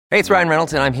Hey, it's Ryan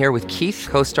Reynolds, and I'm here with Keith,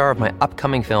 co-star of my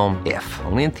upcoming film, If,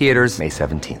 only in theaters May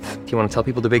 17th. Do you want to tell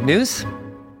people the big news?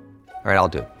 All right, I'll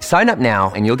do it. Sign up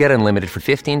now and you'll get unlimited for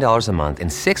 $15 a month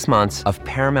and 6 months of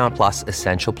Paramount Plus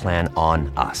Essential Plan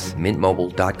on us.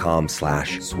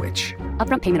 MintMobile.com/switch.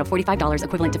 Upfront payment of $45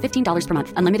 equivalent to $15 per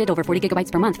month. Unlimited over 40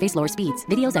 gigabytes per month. Face lower speeds.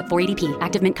 Videos at 480p.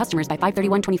 Active Mint customers by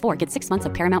 531.24 get 6 months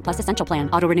of Paramount Plus Essential Plan.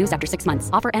 Auto renews after 6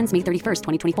 months. Offer ends May 31st,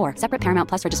 2024. Separate Paramount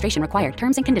Plus registration required.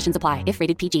 Terms and conditions apply if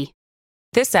rated PG.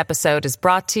 This episode is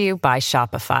brought to you by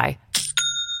Shopify.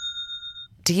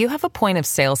 Do you have a point of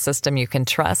sale system you can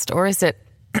trust, or is it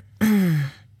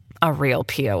a real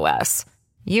POS?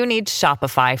 You need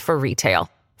Shopify for retail.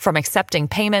 From accepting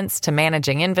payments to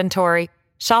managing inventory,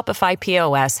 Shopify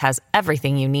POS has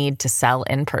everything you need to sell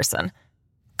in person.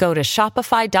 Go to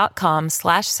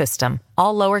shopify.com/system,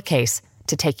 all lowercase,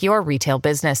 to take your retail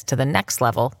business to the next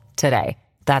level today.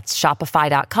 That's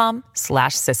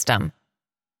shopify.com/system.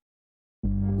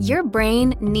 Your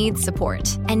brain needs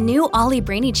support, and new Ollie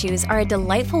Brainy Chews are a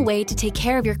delightful way to take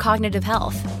care of your cognitive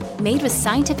health. Made with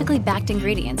scientifically backed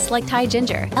ingredients like Thai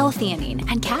ginger, L-theanine,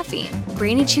 and caffeine,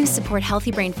 Brainy Chews support healthy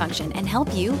brain function and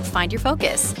help you find your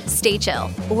focus, stay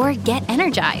chill, or get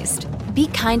energized. Be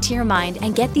kind to your mind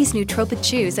and get these nootropic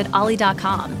chews at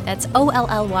ollie.com. That's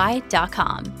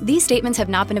OLLY.com. These statements have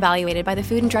not been evaluated by the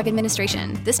Food and Drug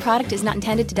Administration. This product is not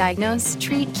intended to diagnose,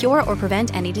 treat, cure, or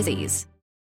prevent any disease.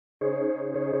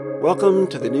 Welcome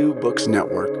to the New Books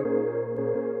Network.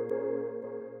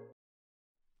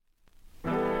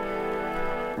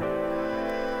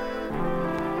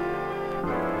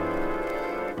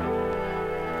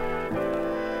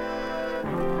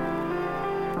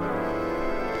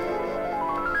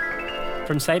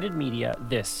 From Cited Media,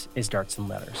 this is Darts and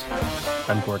Letters.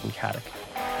 I'm Gordon Caddick.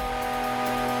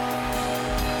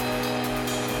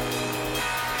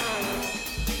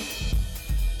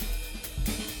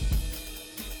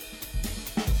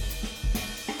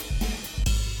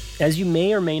 As you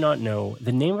may or may not know,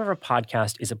 the name of our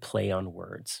podcast is a play on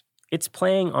words. It's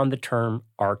playing on the term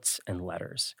arts and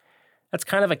letters. That's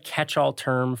kind of a catch-all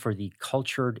term for the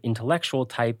cultured intellectual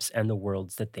types and the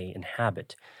worlds that they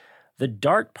inhabit. The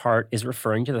dart part is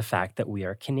referring to the fact that we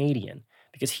are Canadian,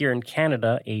 because here in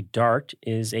Canada, a dart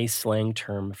is a slang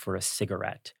term for a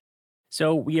cigarette.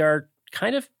 So we are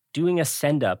kind of doing a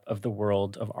send-up of the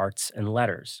world of arts and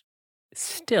letters.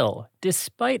 Still,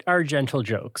 despite our gentle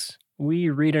jokes, we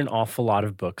read an awful lot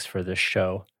of books for this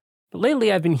show. But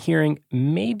lately I've been hearing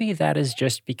maybe that is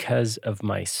just because of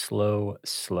my slow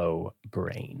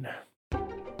brain.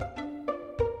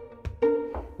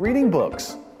 Reading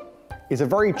books is a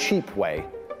very cheap way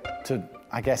to,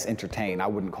 I guess, entertain. I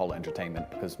wouldn't call it entertainment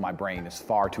because my brain is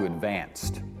far too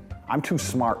advanced. I'm too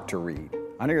smart to read.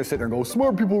 I'm not gonna sit there and go,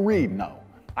 smart people read. No.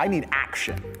 I need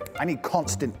action. I need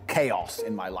constant chaos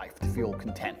in my life to feel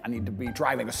content. I need to be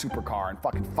driving a supercar and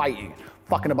fucking fighting,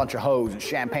 fucking a bunch of hoes and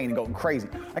champagne and going crazy.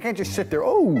 I can't just sit there,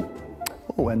 oh,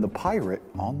 and the pirate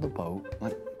on the boat.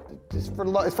 Like, it's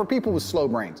for people with slow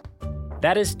brains.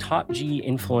 That is top G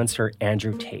influencer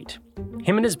Andrew Tate.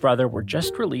 Him and his brother were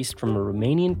just released from a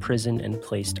Romanian prison and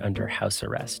placed under house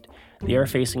arrest. They are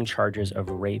facing charges of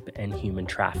rape and human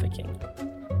trafficking.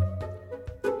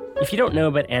 If you don't know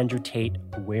about Andrew Tate,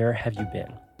 where have you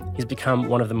been? He's become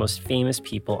one of the most famous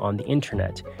people on the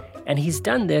internet. And he's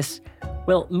done this,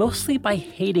 well, mostly by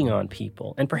hating on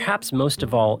people, and perhaps most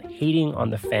of all, hating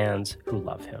on the fans who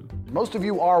love him. Most of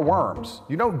you are worms.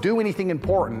 You don't do anything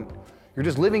important. You're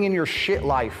just living in your shit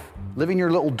life, living your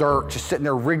little dirt, just sitting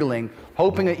there wriggling,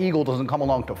 hoping an eagle doesn't come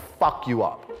along to fuck you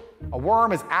up. A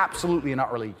worm is absolutely and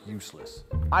utterly useless.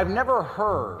 I've never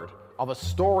heard of a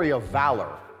story of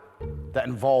valor that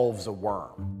involves a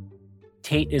worm.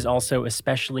 Tate is also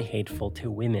especially hateful to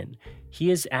women.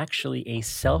 He is actually a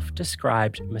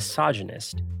self-described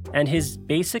misogynist, and his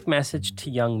basic message to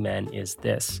young men is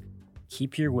this: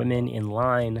 keep your women in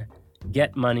line,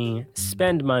 get money,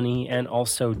 spend money, and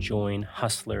also join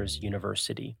Hustlers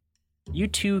University. You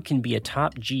too can be a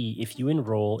top G if you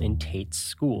enroll in Tate's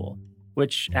school,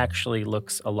 which actually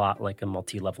looks a lot like a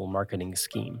multi-level marketing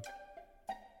scheme.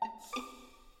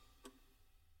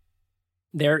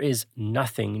 There is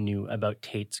nothing new about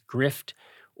Tate's grift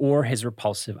or his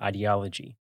repulsive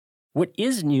ideology. What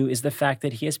is new is the fact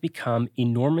that he has become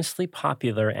enormously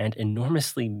popular and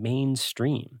enormously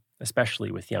mainstream,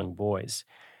 especially with young boys.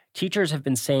 Teachers have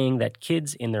been saying that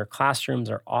kids in their classrooms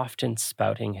are often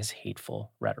spouting his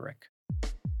hateful rhetoric.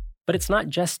 But it's not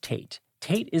just Tate.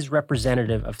 Tate is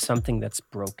representative of something that's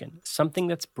broken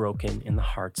in the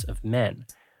hearts of men.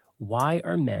 Why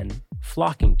are men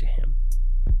flocking to him?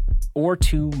 Or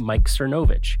to Mike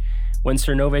Cernovich? When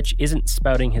Cernovich isn't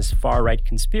spouting his far-right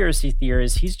conspiracy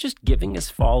theories, he's just giving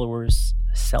his followers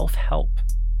self-help.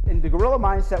 In the gorilla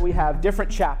mindset, we have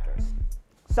different chapters.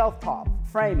 Self-talk,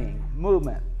 framing,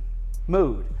 movement,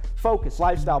 mood, focus,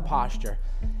 lifestyle, posture.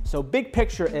 So big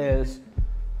picture is,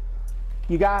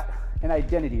 you got an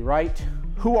identity, right?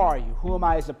 Who are you? Who am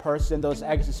I as a person? Those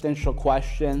existential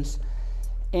questions.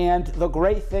 And the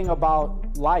great thing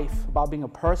about life, about being a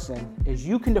person, is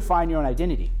you can define your own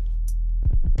identity.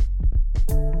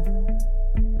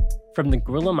 From the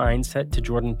gorilla mindset to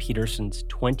Jordan Peterson's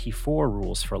 24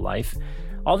 rules for life,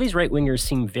 all these right-wingers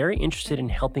seem very interested in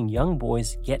helping young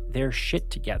boys get their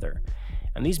shit together.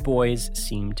 And these boys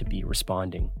seem to be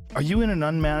responding. Are you in an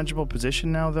unmanageable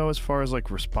position now, though, as far as,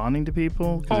 responding to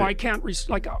people? I can't,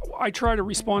 I try to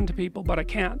respond to people, but I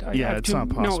can't. It's not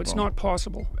possible. No, it's not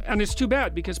possible. And it's too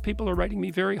bad, because people are writing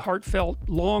me very heartfelt,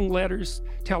 long letters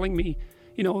telling me,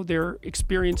 their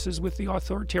experiences with the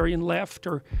authoritarian left,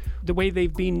 or the way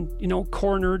they've been,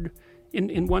 cornered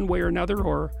in one way or another,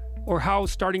 or how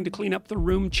starting to clean up the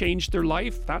room changed their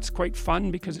life. That's quite fun,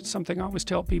 because it's something I always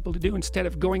tell people to do instead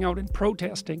of going out and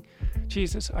protesting.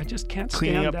 Jesus, I just can't stand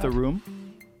that. Cleaning up the room?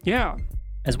 Yeah.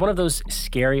 As one of those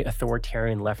scary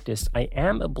authoritarian leftists, I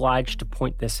am obliged to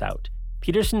point this out.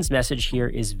 Peterson's message here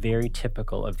is very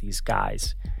typical of these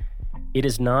guys. It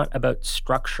is not about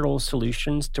structural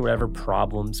solutions to whatever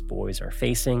problems boys are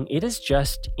facing. It is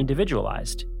just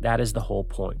individualized. That is the whole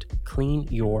point. Clean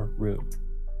your room.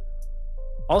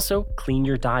 Also, clean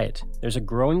your diet. There's a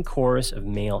growing chorus of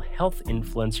male health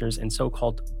influencers and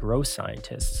so-called bro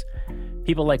scientists.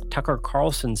 People like Tucker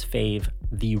Carlson's fave,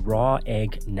 the raw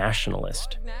egg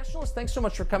nationalist. Nationalist, thanks so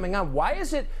much for coming on. Why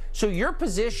is it, so your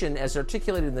position as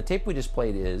articulated in the tape we just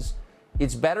played is,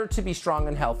 it's better to be strong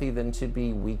and healthy than to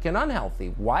be weak and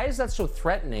unhealthy. Why is that so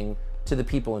threatening to the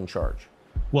people in charge?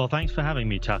 Well, thanks for having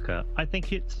me, Tucker. I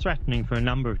think it's threatening for a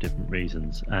number of different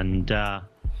reasons. And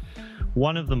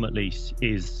one of them, at least,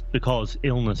 is because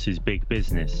illness is big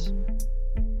business.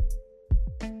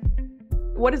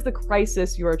 What is the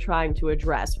crisis you are trying to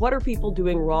address? What are people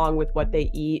doing wrong with what they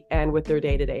eat and with their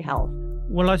day-to-day health?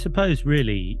 Well, I suppose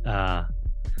really, my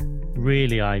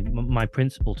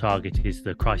principal target is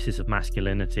the crisis of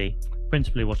masculinity.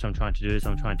 Principally, what I'm trying to do is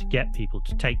I'm trying to get people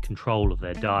to take control of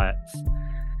their diets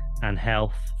and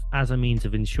health as a means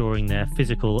of ensuring their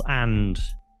physical and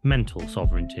mental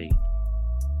sovereignty.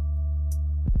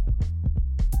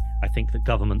 I think that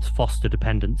governments foster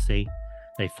dependency.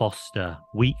 They foster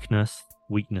weakness.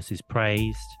 Weakness is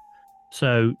praised.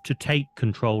 So to take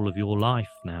control of your life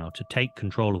now, to take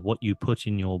control of what you put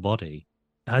in your body,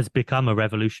 has become a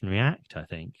revolutionary act, I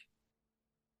think.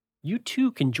 You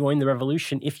too can join the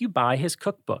revolution if you buy his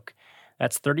cookbook.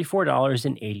 That's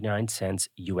 $34.89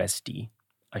 USD.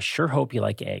 I sure hope you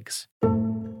like eggs.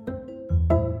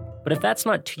 But if that's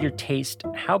not to your taste,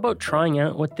 how about trying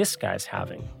out what this guy's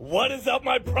having? What is up,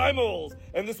 my primals?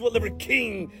 And this is what Liver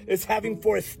King is having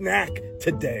for a snack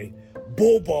today.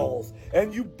 Bull balls.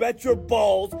 And you bet your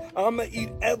balls I'm gonna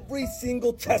eat every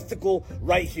single testicle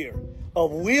right here. A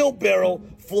wheelbarrow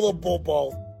full of bull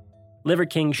balls. Liver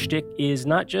King's shtick is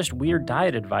not just weird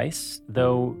diet advice,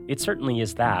 though it certainly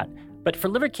is that. But for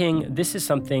Liver King, this is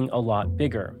something a lot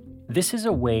bigger. This is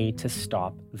a way to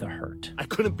stop the hurt. I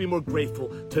couldn't be more grateful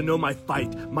to know my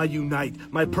fight, my unite,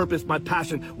 my purpose, my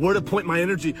passion, where to point my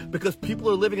energy, because people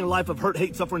are living a life of hurt,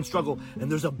 hate, suffering, struggle,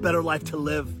 and there's a better life to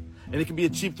live. And it can be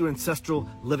achieved through ancestral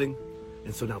living.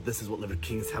 And so now this is what Liver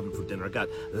King is having for dinner. I got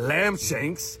lamb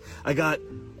shanks. I got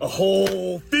a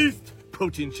whole feast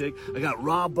protein shake. I got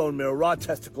raw bone marrow, raw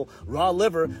testicle, raw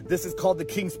liver. This is called the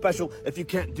King Special. If you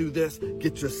can't do this,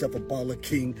 get yourself a ball of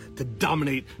King to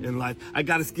dominate in life. I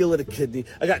got a skillet of kidney.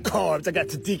 I got carbs. I got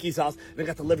tzatziki sauce. And I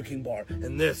got the Liver King bar.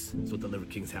 And this is what the Liver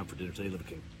Kings have for dinner today. Liver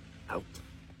King, out.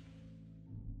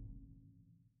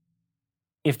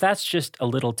 If that's just a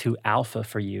little too alpha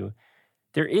for you,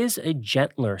 there is a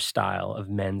gentler style of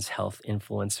men's health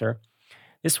influencer.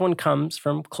 This one comes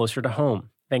from closer to home,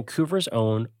 Vancouver's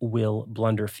own Will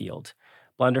Blunderfield.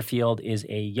 Blunderfield is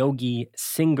a yogi,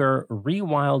 singer,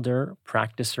 rewilder,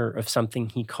 practicer of something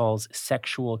he calls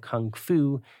sexual kung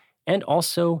fu, and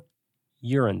also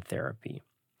urine therapy.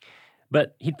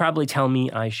 But he'd probably tell me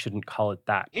I shouldn't call it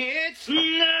that. It's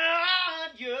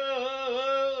not urine,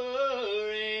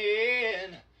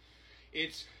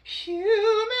 it's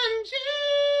human juice.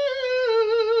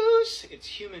 It's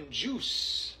human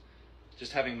juice.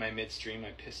 Just having my midstream,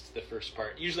 I pissed the first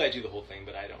part. Usually I do the whole thing,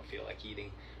 but I don't feel like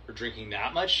eating or drinking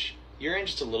that much urine,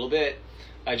 just a little bit.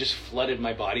 I just flooded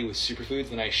my body with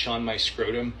superfoods, and I shone my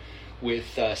scrotum with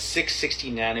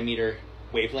 660 nanometer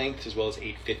wavelength as well as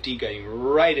 850, getting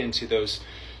right into those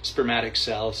spermatic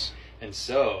cells. And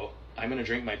so I'm going to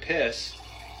drink my piss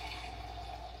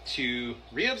to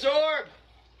reabsorb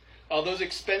all those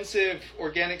expensive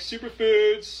organic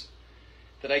superfoods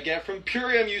that I get from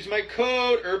Purium. Use my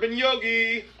code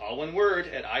UrbanYogi, all one word,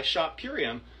 at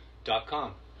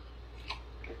iShopPurium.com.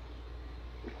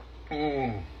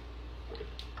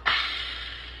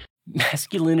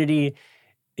 Masculinity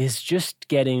is just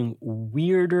getting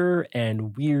weirder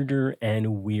and weirder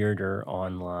and weirder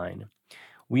online.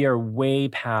 We are way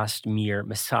past mere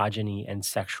misogyny and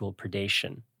sexual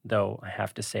predation, though I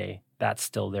have to say that's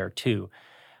still there too.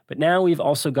 But now we've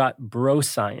also got bro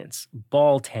science,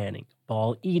 ball tanning,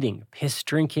 ball eating, piss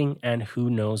drinking, and who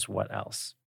knows what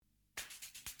else.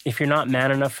 If you're not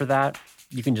man enough for that,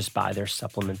 you can just buy their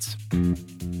supplements.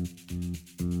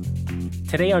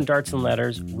 Today on Darts and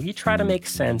Letters, we try to make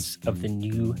sense of the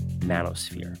new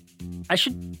manosphere. I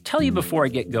should tell you before I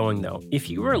get going, though, if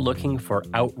you are looking for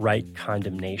outright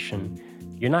condemnation,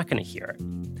 you're not going to hear it.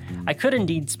 I could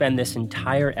indeed spend this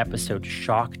entire episode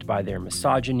shocked by their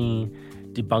misogyny,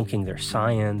 debunking their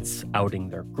science, outing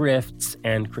their grifts,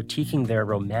 and critiquing their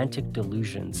romantic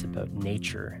delusions about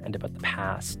nature and about the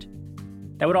past.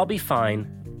 That would all be fine,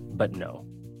 but no.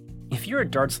 If you're a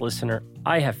Darts listener,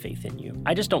 I have faith in you.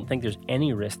 I just don't think there's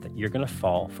any risk that you're going to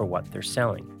fall for what they're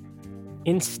selling.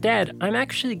 Instead, I'm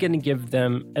actually going to give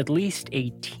them at least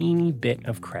a teeny bit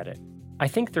of credit. I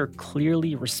think they're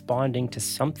clearly responding to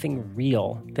something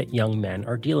real that young men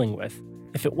are dealing with.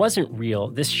 If it wasn't real,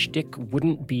 this shtick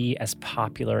wouldn't be as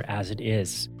popular as it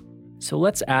is. So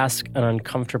let's ask an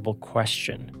uncomfortable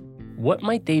question. What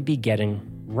might they be getting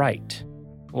right?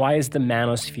 Why is the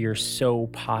manosphere so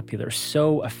popular,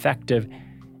 so effective?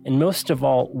 And most of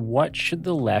all, what should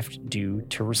the left do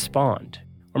to respond?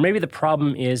 Or maybe the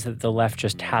problem is that the left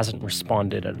just hasn't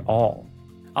responded at all.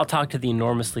 I'll talk to the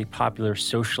enormously popular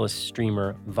socialist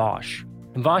streamer Vosh.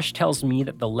 And Vosh tells me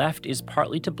that the left is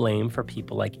partly to blame for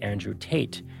people like Andrew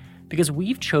Tate, because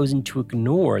we've chosen to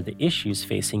ignore the issues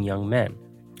facing young men.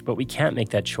 But we can't make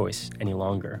that choice any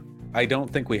longer. I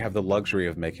don't think we have the luxury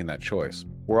of making that choice.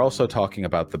 We're also talking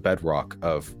about the bedrock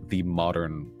of the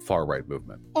modern far-right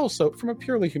movement. Also, from a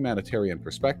purely humanitarian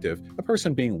perspective, a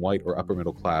person being white or upper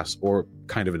middle class or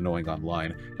kind of annoying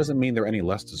online doesn't mean they're any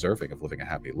less deserving of living a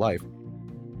happy life.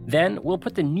 Then we'll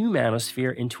put the new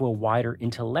manosphere into a wider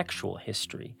intellectual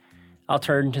history. I'll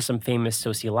turn to some famous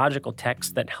sociological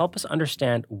texts that help us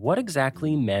understand what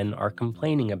exactly men are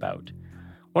complaining about.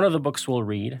 One of the books we'll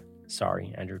read,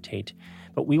 sorry, Andrew Tate,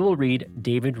 but we will read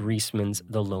David Reisman's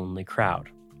The Lonely Crowd.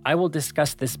 I will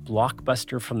discuss this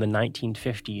blockbuster from the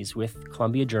 1950s with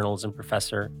Columbia journalism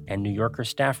professor and New Yorker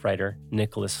staff writer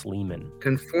Nicholas Lehman.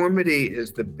 Conformity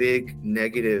is the big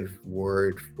negative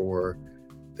word for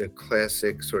the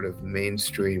classic sort of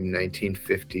mainstream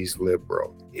 1950s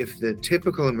liberal. If the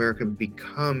typical American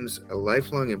becomes a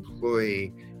lifelong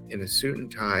employee in a suit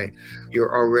and tie,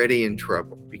 you're already in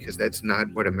trouble because that's not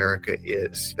what America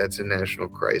is. That's a national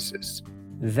crisis.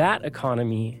 That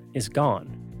economy is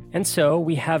gone. And so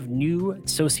we have new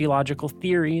sociological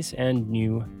theories and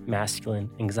new masculine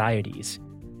anxieties.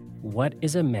 What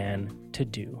is a man to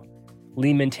do?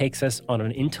 Lehman takes us on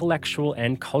an intellectual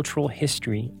and cultural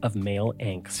history of male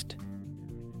angst.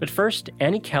 But first,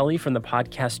 Annie Kelly from the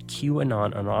podcast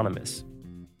QAnon Anonymous.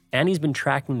 Annie's been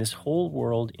tracking this whole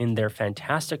world in their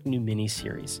fantastic new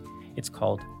miniseries. It's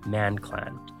called Man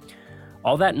Clan.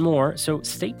 All that and more, so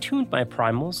stay tuned, my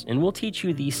primals, and we'll teach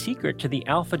you the secret to the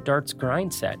Alpha Darts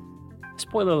grind set.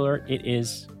 Spoiler alert, it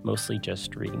is mostly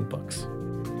just reading books.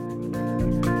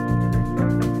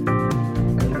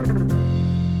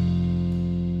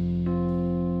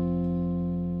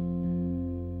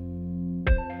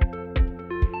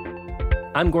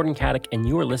 I'm Gordon Caddick, and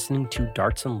you are listening to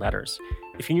Darts and Letters.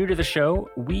 If you're new to the show,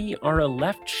 we are a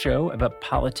left show about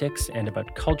politics and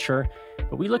about culture,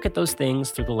 but we look at those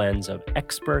things through the lens of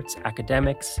experts,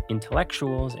 academics,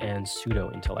 intellectuals, and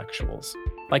pseudo-intellectuals.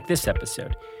 Like this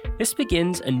episode. This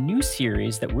begins a new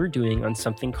series that we're doing on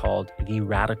something called the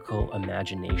radical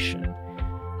imagination.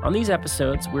 On these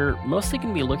episodes, we're mostly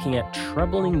going to be looking at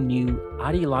troubling new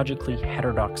ideologically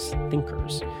heterodox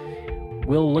thinkers.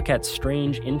 We'll look at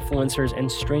strange influencers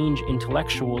and strange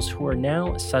intellectuals who are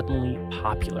now suddenly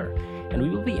popular. And we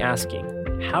will be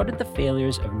asking, how did the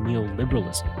failures of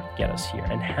neoliberalism get us here?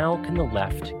 And how can the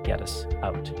left get us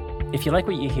out? If you like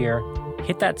what you hear,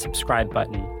 hit that subscribe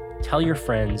button, tell your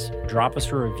friends, drop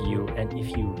us a review, and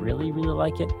if you really, really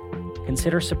like it,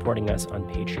 consider supporting us on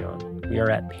Patreon. We are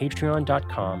at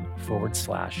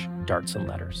patreon.com/Darts and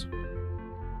Letters.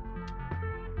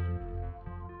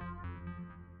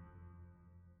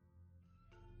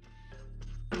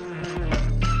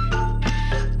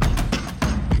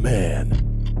 Man,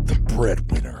 the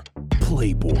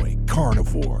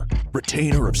for,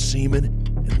 retainer of semen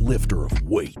and lifter of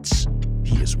weights.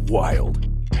 He is wild,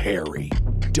 hairy,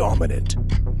 dominant,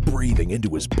 breathing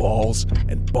into his balls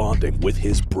and bonding with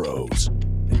his bros.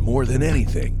 And more than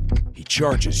anything, he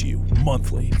charges you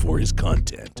monthly for his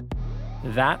content.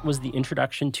 That was the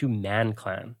introduction to Man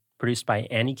Clan, produced by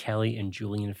Annie Kelly and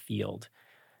Julian Field.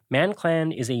 Man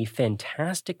Clan is a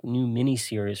fantastic new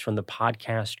miniseries from the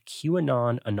podcast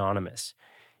QAnon Anonymous.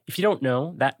 If you don't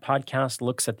know, that podcast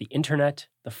looks at the internet,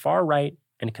 the far right,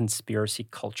 and conspiracy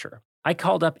culture. I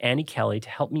called up Annie Kelly to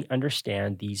help me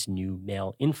understand these new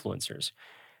male influencers.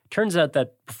 Turns out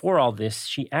that before all this,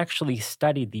 she actually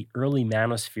studied the early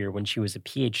manosphere when she was a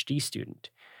PhD student.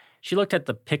 She looked at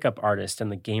the pickup artist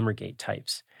and the Gamergate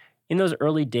types. In those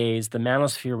early days, the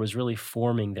manosphere was really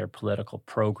forming their political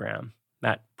program.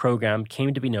 That program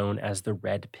came to be known as the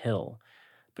Red Pill.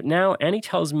 But now Annie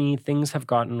tells me things have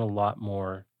gotten a lot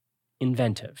more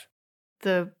inventive.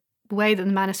 The way that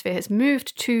the manosphere has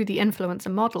moved to the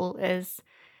influencer model is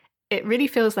it really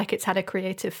feels like it's had a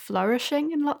creative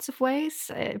flourishing in lots of ways,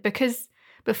 because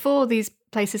before these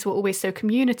places were always so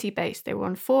community-based. They were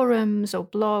on forums or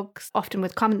blogs, often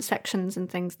with comment sections and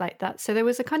things like that. So there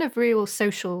was a kind of real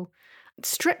social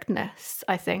strictness,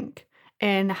 I think,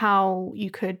 in how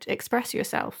you could express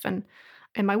yourself. And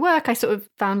in my work, I sort of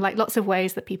found like lots of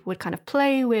ways that people would kind of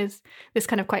play with this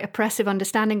kind of quite oppressive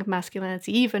understanding of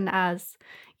masculinity, even as,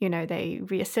 you know, they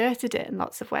reasserted it in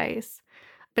lots of ways.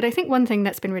 But I think one thing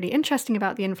that's been really interesting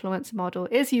about the influencer model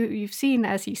is you've seen,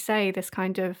 as you say, this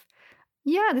kind of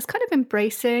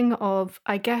embracing of,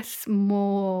 I guess,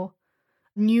 more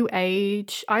new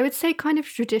age, I would say kind of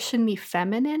traditionally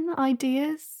feminine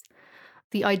ideas.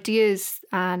 The ideas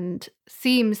and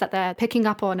themes that they're picking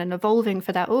up on and evolving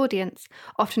for their audience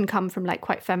often come from like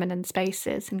quite feminine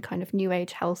spaces and kind of new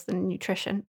age health and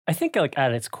nutrition. I think like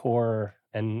at its core,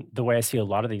 and the way I see a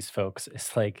lot of these folks,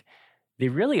 is like they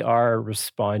really are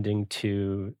responding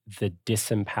to the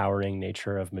disempowering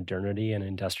nature of modernity and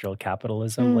industrial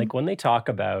capitalism. Like when they talk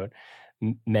about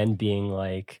men being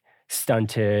like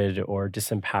stunted or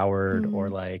disempowered or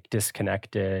like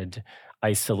disconnected,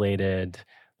 isolated,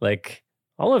 like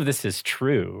all of this is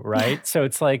true, right? So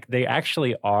it's like they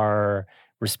actually are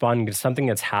responding to something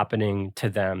that's happening to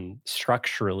them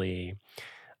structurally.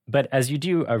 But as you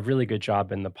do a really good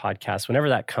job in the podcast, whenever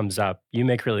that comes up, you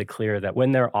make really clear that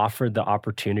when they're offered the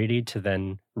opportunity to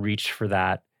then reach for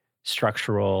that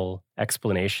structural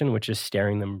explanation, which is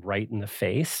staring them right in the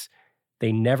face,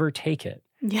 they never take it,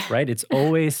 right? It's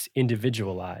always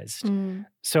individualized.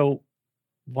 So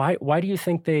why do you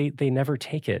think they never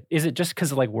take it? Is it just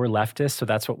because like we're leftists, so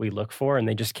that's what we look for and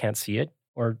they just can't see it?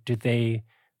 Or do they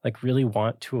like really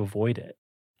want to avoid it?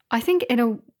 I think in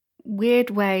a weird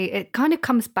way, it kind of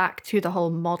comes back to the whole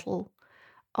model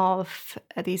of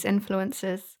these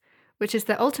influencers, which is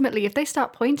that ultimately if they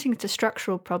start pointing to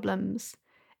structural problems,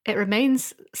 it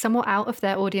remains somewhat out of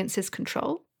their audience's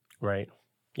control. Right.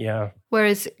 Yeah.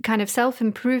 Whereas kind of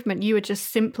self-improvement, you are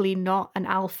just simply not an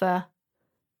alpha,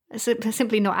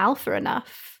 simply not alpha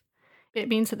enough. It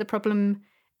means that the problem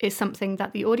is something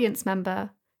that the audience member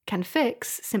can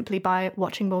fix simply by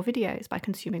watching more videos, by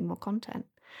consuming more content.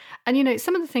 And, you know,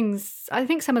 some of the things, I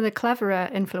think some of the cleverer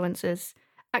influencers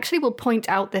actually will point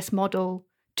out this model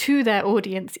to their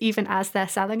audience even as they're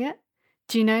selling it.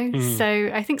 Do you know? So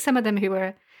I think some of them who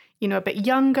are, you know, a bit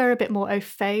younger, a bit more au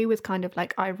fait with kind of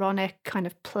like ironic kind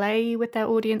of play with their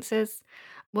audiences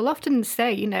will often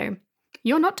say, you know,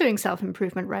 you're not doing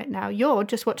self-improvement right now. You're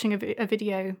just watching a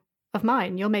video of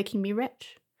mine. You're making me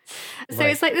rich. So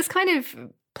it's like this kind of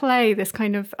play, this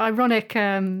kind of ironic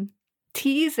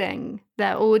teasing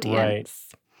their audience.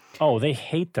 Right. Oh, they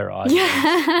hate their audience.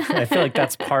 Yeah. I feel like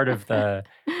that's part of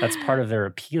their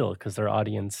appeal because their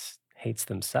audience hates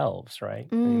themselves, right?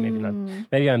 I mean,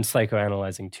 maybe I'm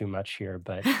psychoanalyzing too much here,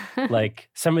 but like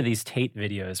some of these Tate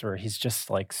videos where he's just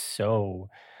like so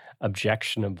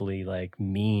objectionably like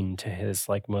mean to his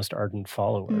like most ardent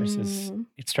followers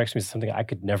it strikes me as something I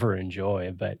could never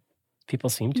enjoy, but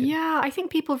people seem to. Yeah, I think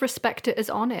people respect it as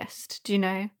honest, do you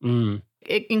know?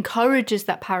 It encourages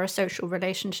that parasocial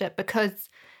relationship because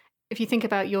if you think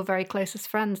about your very closest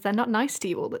friends, they're not nice to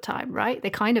you all the time, right? They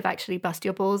kind of actually bust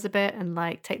your balls a bit and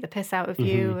like take the piss out of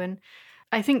you. And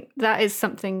I think that is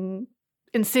something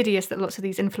insidious that lots of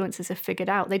these influencers have figured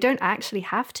out. They don't actually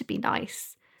have to be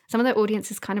nice. Some of their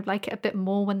audiences kind of like it a bit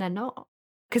more when they're not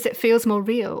because it feels more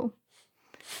real,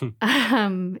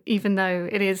 even though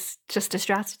it is just a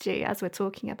strategy as we're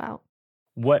talking about.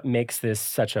 What makes this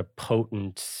such a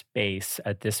potent space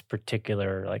at this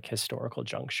particular like historical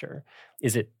juncture?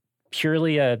 Is it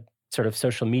purely a sort of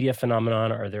social media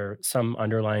phenomenon? Are there some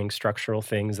underlying structural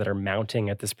things that are mounting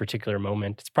at this particular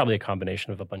moment? It's probably a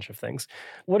combination of a bunch of things.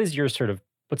 What is your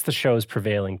what's the show's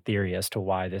prevailing theory as to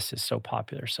why this is so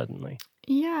popular suddenly?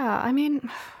 Yeah, I mean,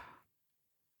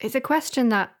 it's a question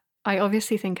that I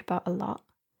obviously think about a lot.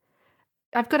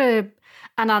 I've got an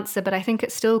answer, but I think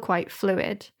it's still quite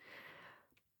fluid.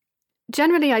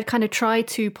 Generally, I'd kind of try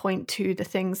to point to the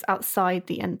things outside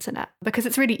the internet because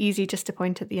it's really easy just to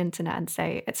point at the internet and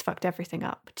say it's fucked everything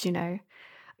up, do you know?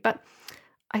 But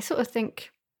I sort of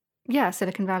think, yeah,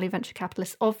 Silicon Valley venture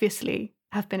capitalists obviously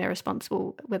have been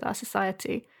irresponsible with our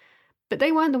society, but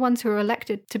they weren't the ones who were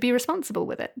elected to be responsible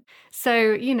with it.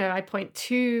 So, I point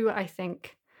to, I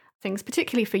think, things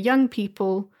particularly for young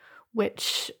people,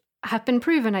 which have been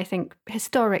proven, I think,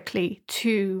 historically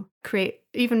to create,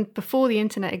 even before the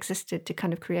internet existed, to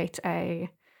kind of create a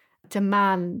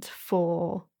demand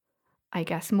for, I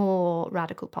guess, more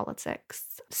radical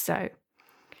politics. So,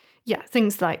 yeah,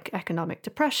 things like economic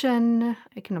depression,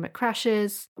 economic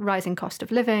crashes, rising cost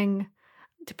of living,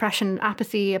 depression,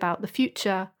 apathy about the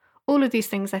future. All of these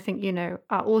things, I think,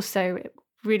 are also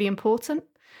really important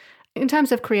in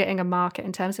terms of creating a market,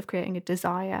 in terms of creating a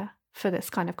desire for this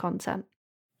kind of content.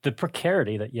 The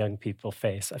precarity that young people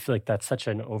face, I feel like that's such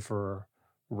an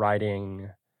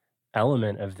overriding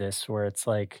element of this, where it's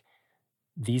like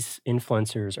these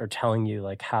influencers are telling you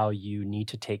like how you need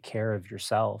to take care of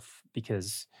yourself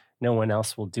because no one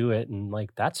else will do it. And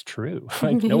like, that's true.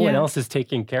 Like no one else is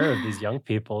taking care of these young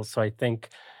people. So I think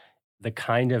the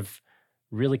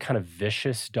really kind of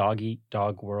vicious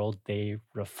dog-eat-dog world they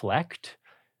reflect,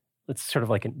 it's sort of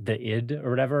like the id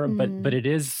or whatever, but it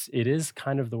is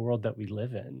kind of the world that we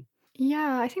live in.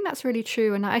 Yeah, I think that's really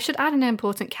true. And I should add an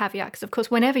important caveat, because of course,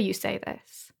 whenever you say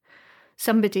this,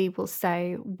 somebody will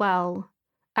say, well,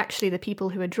 actually the people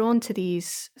who are drawn to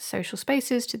these social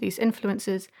spaces, to these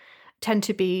influencers, tend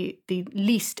to be the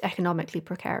least economically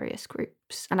precarious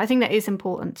groups. And I think that is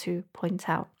important to point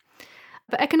out.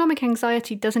 But economic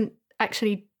anxiety doesn't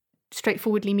actually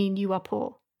straightforwardly mean you are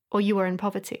poor or you are in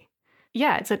poverty.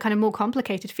 Yeah, it's a kind of more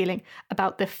complicated feeling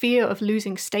about the fear of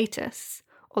losing status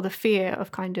or the fear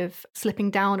of kind of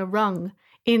slipping down a rung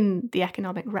in the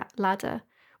economic ladder,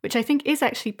 which I think is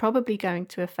actually probably going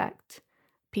to affect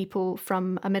people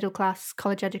from a middle-class,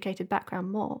 college-educated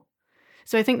background more.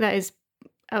 So I think that is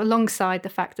alongside the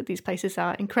fact that these places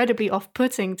are incredibly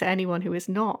off-putting to anyone who is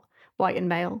not white and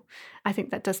male. I think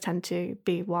that does tend to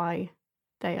be why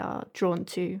they are drawn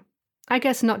to, I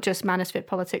guess, not just manosphere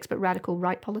politics, but radical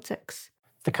right politics.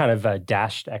 The kind of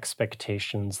dashed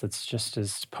expectations that's just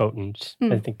as potent.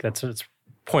 I think that's its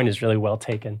point is really well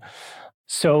taken.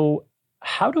 So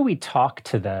how do we talk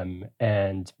to them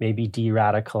and maybe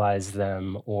de-radicalize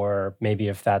them, or maybe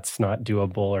if that's not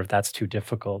doable or if that's too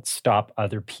difficult, stop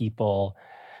other people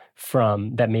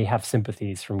from that may have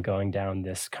sympathies from going down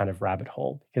this kind of rabbit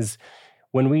hole? Because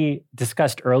when we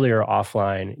discussed earlier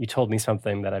offline, you told me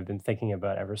something that I've been thinking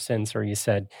about ever since, or you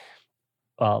said,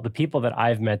 well, the people that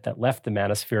I've met that left the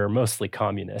manosphere are mostly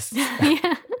communists.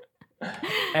 Yeah.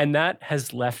 And that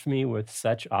has left me with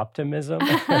such optimism.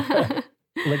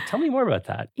 Like, tell me more about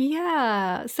that.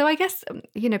 Yeah. So I guess,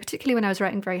 particularly when I was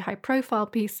writing very high profile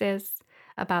pieces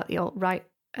about the alt-right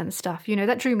and stuff,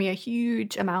 that drew me a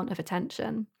huge amount of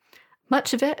attention.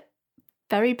 Much of it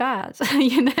very bad,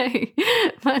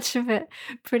 much of it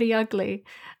pretty ugly.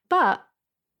 But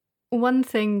one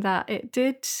thing that it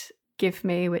did give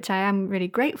me, which I am really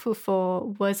grateful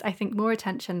for, was I think more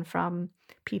attention from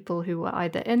people who were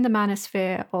either in the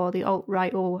manosphere or the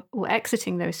alt-right or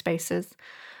exiting those spaces.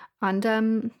 And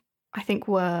I think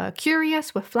were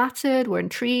curious, were flattered, were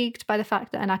intrigued by the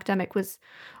fact that an academic was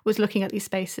looking at these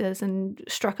spaces and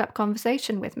struck up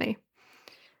conversation with me.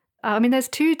 There's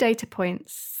two data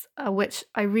points which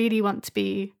I really want to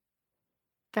be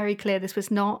very clear. This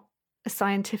was not a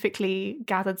scientifically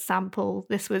gathered sample.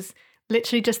 This was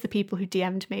literally just the people who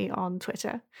DM'd me on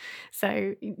Twitter.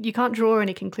 So you can't draw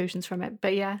any conclusions from it.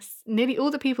 But yes, nearly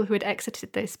all the people who had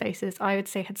exited those spaces, I would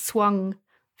say, had swung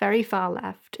very far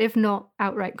left, if not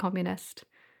outright communist,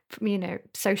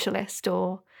 socialist,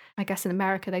 or I guess in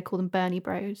America they call them Bernie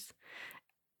bros.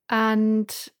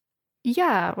 And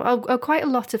yeah, quite a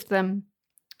lot of them,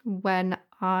 when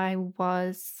I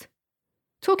was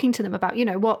talking to them about,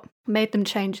 what made them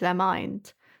change their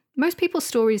mind, most people's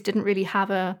stories didn't really have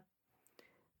a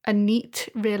neat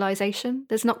realization.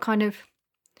 There's not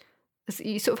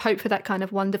you sort of hope for that kind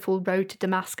of wonderful road to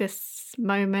Damascus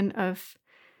moment of,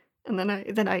 and then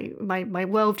my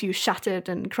worldview shattered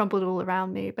and crumbled all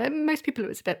around me. But most people, it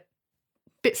was a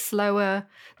bit slower.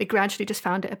 They gradually just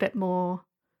found it a bit more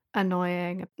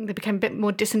annoying. They became a bit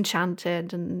more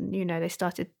disenchanted, and they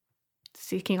started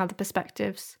seeking other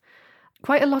perspectives.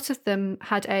 Quite a lot of them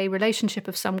had a relationship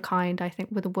of some kind, I think,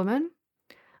 with a woman.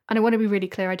 And I want to be really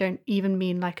clear, I don't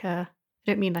mean like a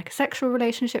sexual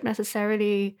relationship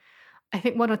necessarily. I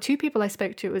think one or two people I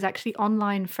spoke to, it was actually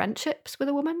online friendships with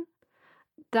a woman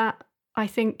that I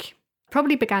think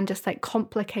probably began just like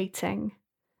complicating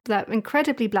that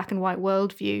incredibly black and white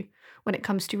worldview when it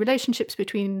comes to relationships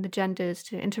between the genders,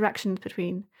 to interactions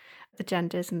between the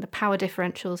genders and the power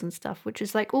differentials and stuff, which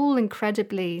is like all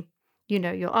incredibly,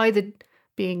 you're either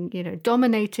being,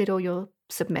 dominated or you're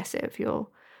submissive. You're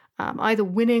either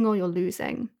winning or you're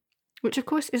losing, which of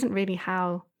course isn't really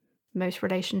how most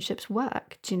relationships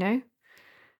work, do you know?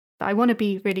 But I want to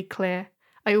be really clear.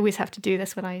 I always have to do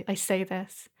this when I say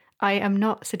this. I am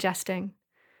not suggesting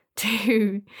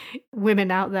to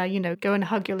women out there, go and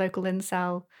hug your local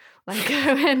incel, like go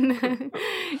and,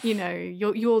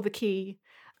 you're the key.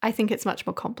 I think it's much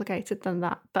more complicated than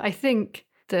that. But I think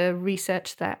the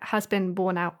research that has been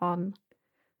borne out on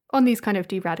these kind of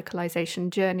de-radicalization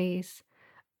journeys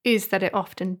is that it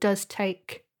often does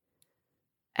take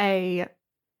a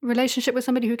relationship with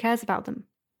somebody who cares about them,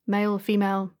 male,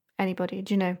 female, anybody,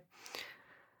 do you know?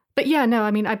 But yeah, no,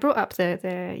 I mean, I brought up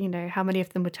the how many of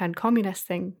them would turn communist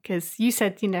thing, because you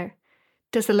said,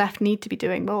 does the left need to be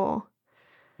doing more?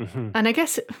 Mm-hmm. And I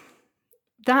guess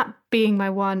that being my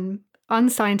one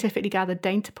unscientifically gathered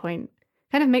data point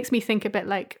kind of makes me think a bit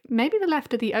like maybe the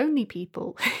left are the only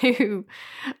people who,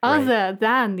 other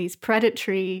than these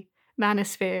predatory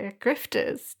manosphere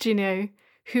grifters, do you know,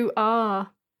 who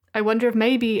are, I wonder if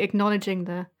maybe acknowledging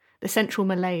the central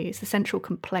malaise, the central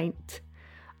complaint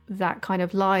that kind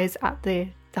of lies at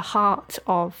the heart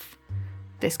of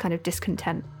this kind of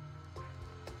discontent.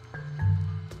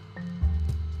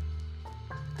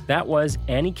 That was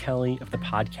Annie Kelly of the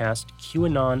podcast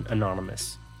QAnon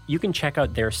Anonymous. You can check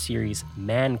out their series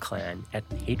Man Clan at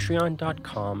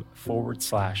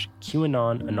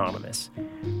patreon.com/QAnon Anonymous.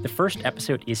 The first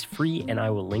episode is free and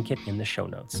I will link it in the show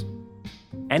notes.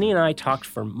 Annie and I talked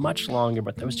for much longer,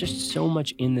 but there was just so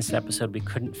much in this episode we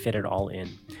couldn't fit it all in.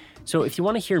 So if you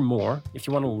want to hear more, if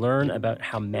you want to learn about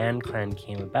how Man Clan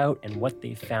came about and what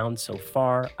they've found so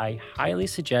far, I highly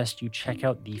suggest you check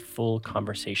out the full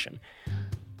conversation.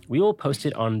 We will post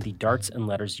it on the Darts and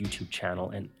Letters YouTube channel,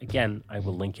 and again, I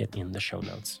will link it in the show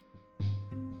notes.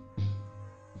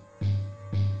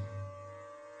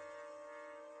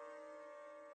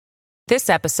 This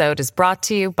episode is brought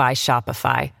to you by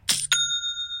Shopify.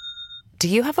 Do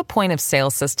you have a point of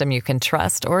sale system you can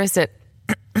trust, or is it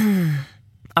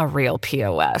a real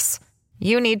POS?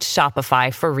 You need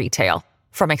Shopify for retail.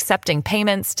 From accepting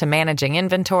payments to managing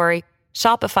inventory,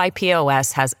 Shopify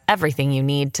POS has everything you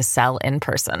need to sell in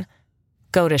person.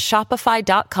 Go to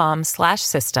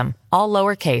shopify.com/system, all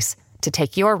lowercase, to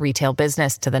take your retail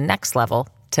business to the next level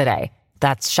today.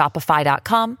 That's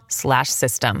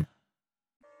shopify.com/system.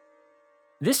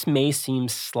 This may seem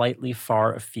slightly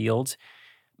far afield,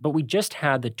 but we just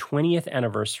had the 20th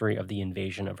anniversary of the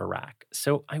invasion of Iraq.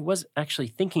 So I was actually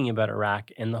thinking about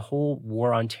Iraq and the whole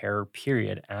war on terror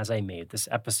period as I made this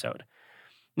episode.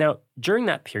 Now, during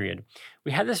that period,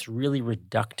 we had this really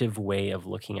reductive way of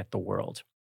looking at the world.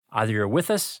 Either you're with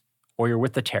us or you're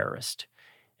with the terrorist.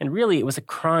 And really, it was a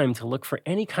crime to look for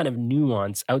any kind of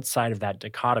nuance outside of that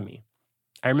dichotomy.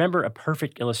 I remember a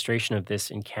perfect illustration of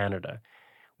this in Canada.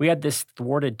 We had this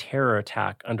thwarted terror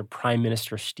attack under Prime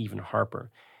Minister Stephen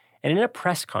Harper. And in a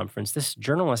press conference, this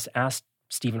journalist asked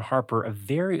Stephen Harper a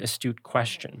very astute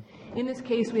question. In this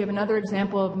case, we have another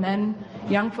example of men,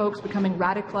 young folks becoming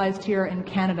radicalized here in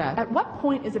Canada. At what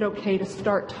point is it okay to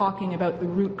start talking about the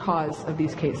root cause of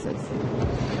these cases?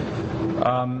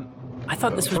 I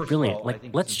thought this was brilliant.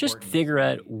 Let's just figure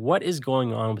out what is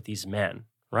going on with these men,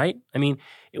 right? I mean,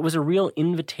 it was a real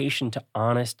invitation to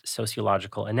honest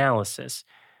sociological analysis.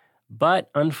 But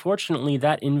unfortunately,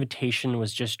 that invitation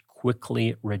was just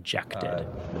quickly rejected.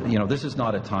 This is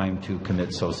not a time to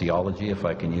commit sociology, if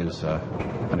I can use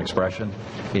an expression.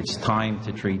 It's time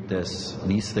to treat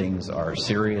these things are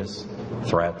serious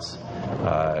threats,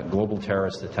 global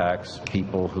terrorist attacks,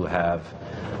 people who have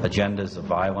agendas of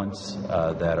violence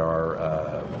that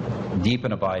are deep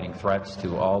and abiding threats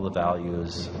to all the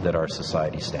values that our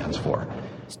society stands for.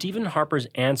 Stephen Harper's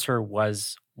answer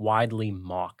was widely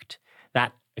mocked.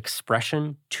 That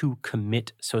expression, to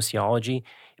commit sociology,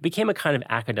 it became a kind of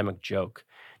academic joke.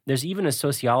 There's even a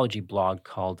sociology blog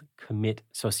called Commit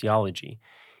Sociology.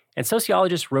 And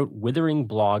sociologists wrote withering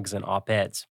blogs and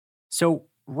op-eds. So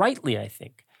rightly, I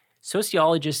think,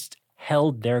 sociologists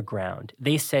held their ground.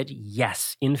 They said,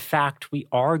 yes, in fact, we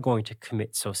are going to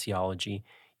commit sociology,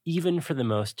 even for the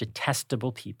most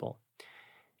detestable people.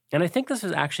 And I think this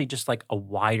is actually just like a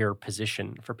wider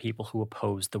position for people who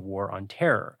oppose the war on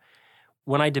terror.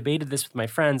 When I debated this with my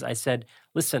friends, I said,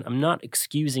 listen, I'm not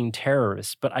excusing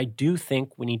terrorists, but I do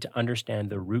think we need to understand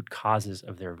the root causes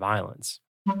of their violence.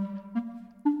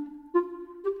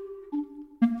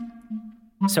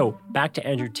 So back to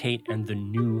Andrew Tate and the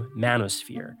new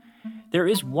manosphere. There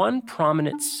is one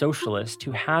prominent socialist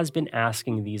who has been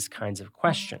asking these kinds of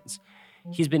questions.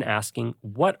 He's been asking,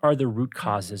 what are the root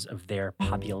causes of their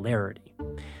popularity?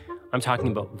 I'm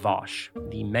talking about Vaush,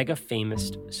 the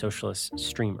mega-famous socialist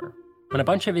streamer. On a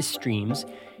bunch of his streams,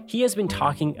 he has been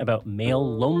talking about male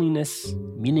loneliness,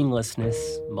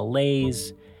 meaninglessness,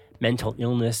 malaise, mental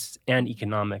illness, and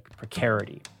economic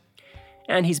precarity.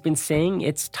 And he's been saying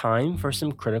it's time for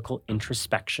some critical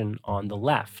introspection on the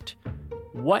left.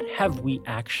 What have we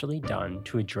actually done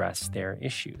to address their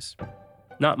issues?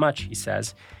 Not much, he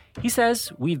says. He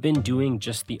says we've been doing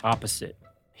just the opposite.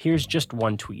 Here's just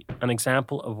one tweet, an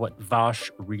example of what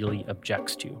Vaush really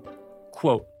objects to.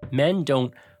 Quote, men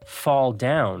don't fall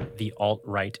down the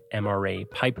alt-right MRA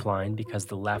pipeline because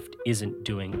the left isn't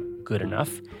doing good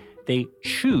enough. They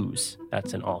choose,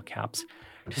 that's in all caps,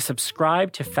 to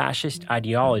subscribe to fascist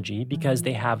ideology because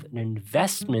they have an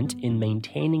investment in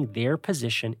maintaining their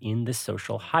position in the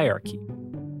social hierarchy.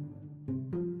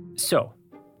 So,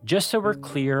 just so we're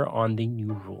clear on the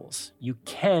new rules, you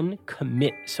can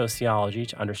commit sociology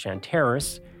to understand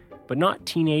terrorists, but not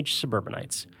teenage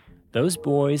suburbanites. Those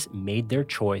boys made their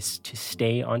choice to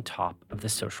stay on top of the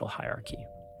social hierarchy.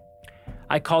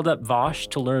 I called up Vaush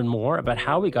to learn more about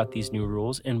how we got these new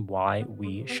rules and why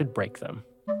we should break them.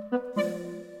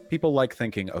 People like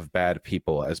thinking of bad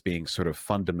people as being sort of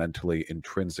fundamentally,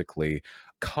 intrinsically,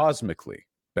 cosmically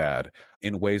bad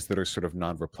in ways that are sort of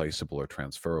non-replaceable or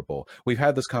transferable. We've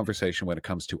had this conversation when it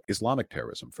comes to Islamic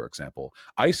terrorism, for example.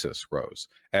 ISIS rose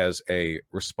as a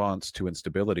response to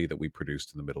instability that we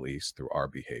produced in the Middle East through our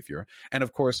behavior. And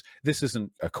of course, this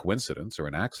isn't a coincidence or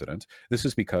an accident. This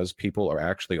is because people are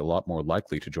actually a lot more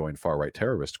likely to join far-right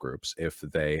terrorist groups if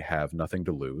they have nothing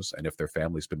to lose and if their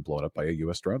family's been blown up by a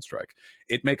U.S. drone strike.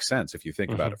 It makes sense if you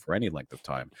think about it for any length of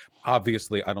time.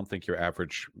 Obviously, I don't think your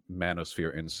average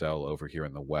manosphere incel over here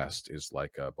in the West is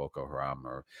like Boko Haram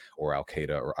or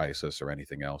Al-Qaeda or ISIS or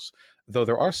anything else, though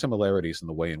there are similarities in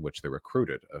the way in which they're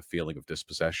recruited, a feeling of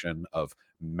dispossession, of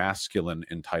masculine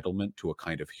entitlement to a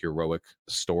kind of heroic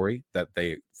story that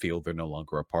they feel they're no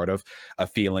longer a part of, a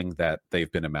feeling that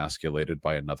they've been emasculated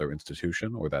by another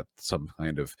institution or that some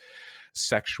kind of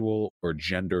sexual or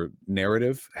gender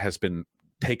narrative has been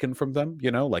taken from them,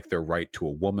 you know, like their right to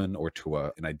a woman or to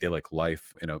an idyllic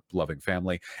life in a loving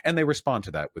family. And they respond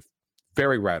to that with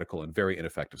very radical and very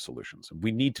ineffective solutions. And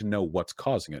we need to know what's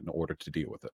causing it in order to deal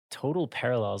with it. Total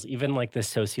parallels, even like the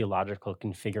sociological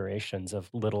configurations of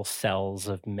little cells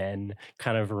of men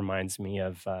kind of reminds me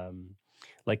of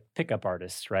like pickup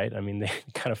artists, right? I mean, they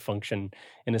kind of function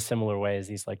in a similar way as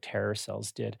these like terror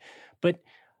cells did. But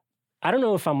I don't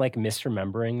know if I'm like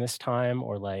misremembering this time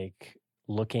or like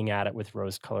looking at it with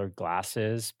rose-colored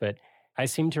glasses, but I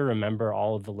seem to remember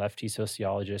all of the lefty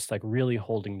sociologists like really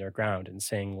holding their ground and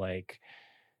saying like,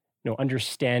 you know,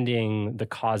 understanding the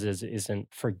causes isn't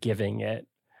forgiving it.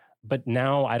 But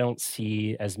now I don't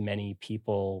see as many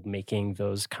people making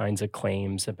those kinds of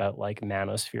claims about like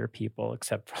manosphere people,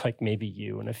 except for like maybe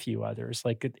you and a few others.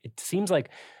 Like it seems like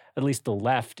at least the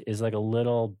left is like a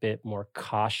little bit more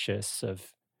cautious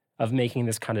of making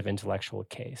this kind of intellectual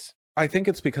case. I think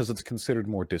it's because it's considered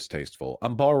more distasteful.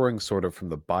 I'm borrowing sort of from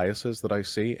the biases that I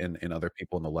see in other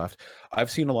people on the left.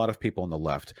 I've seen a lot of people on the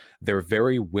left. They're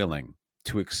very willing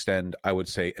to extend, I would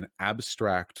say, an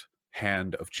abstract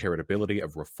hand of charitability,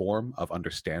 of reform, of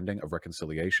understanding, of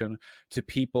reconciliation to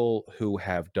people who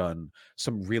have done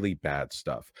some really bad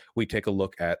stuff. We take a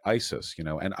look at ISIS, you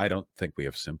know, and I don't think we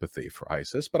have sympathy for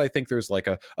ISIS, but I think there's like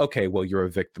okay, well, you're a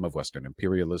victim of Western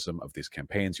imperialism, of these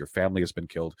campaigns, your family has been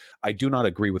killed. I do not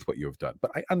agree with what you have done,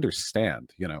 but I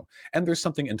understand, you know, and there's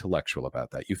something intellectual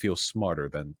about that. You feel smarter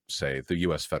than, say, the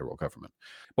US federal government.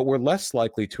 But we're less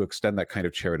likely to extend that kind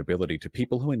of charitability to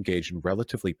people who engage in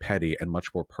relatively petty and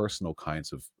much more personal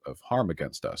kinds of harm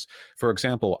against us. For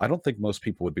example, I don't think most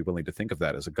people would be willing to think of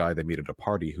that as a guy they meet at a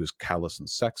party who's callous and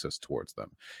sexist towards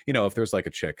them. You know, if there's like a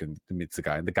chick and meets the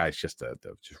guy and the guy's just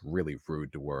just really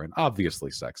rude to her and obviously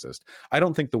sexist, I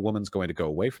don't think the woman's going to go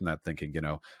away from that thinking, you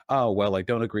know, oh, well, I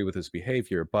don't agree with his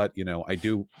behavior, but, you know, I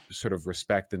do sort of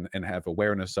respect and have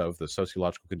awareness of the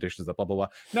sociological conditions that blah, blah, blah.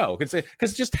 No, because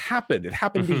it just happened. It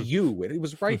happened to you. It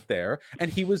was right there.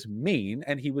 And he was mean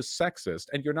and he was sexist.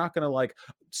 And you're not going to like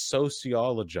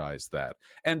sociologize that.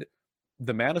 And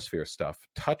the manosphere stuff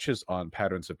touches on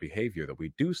patterns of behavior that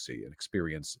we do see and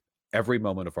experience every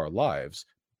moment of our lives,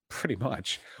 pretty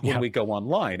much, when we go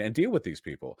online and deal with these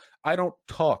people. I don't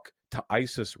talk to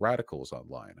ISIS radicals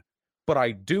online, but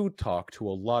I do talk to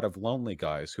a lot of lonely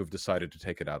guys who have decided to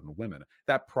take it out on women.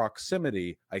 That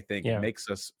proximity, I think, makes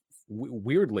us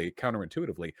weirdly,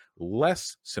 counterintuitively,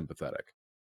 less sympathetic.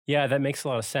 Yeah, that makes a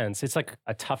lot of sense. It's like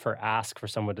a tougher ask for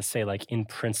someone to say, like, in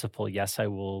principle, yes, I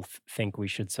will think we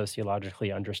should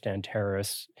sociologically understand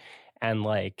terrorists. And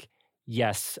like,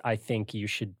 yes, I think you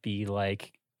should be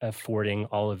like affording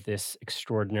all of this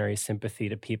extraordinary sympathy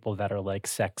to people that are like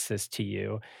sexist to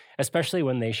you, especially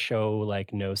when they show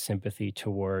like no sympathy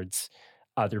towards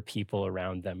other people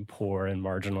around them, poor and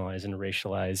marginalized and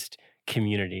racialized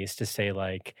communities, to say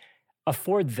like,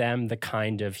 afford them the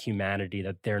kind of humanity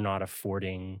that they're not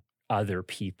affording other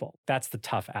people. That's the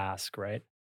tough ask, right?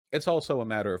 It's also a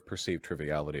matter of perceived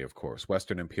triviality, of course.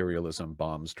 Western imperialism,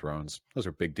 bombs, drones, those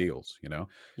are big deals, you know?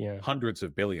 Yeah. Hundreds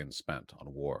of billions spent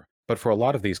on war. But for a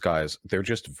lot of these guys, they're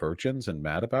just virgins and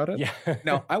mad about it. Yeah.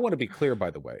 Now, I want to be clear, by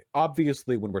the way.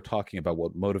 Obviously, when we're talking about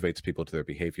what motivates people to their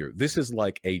behavior, this is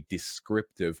like a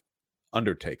descriptive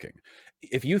undertaking.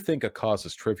 If you think a cause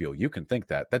is trivial, you can think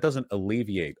that. That doesn't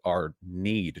alleviate our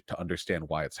need to understand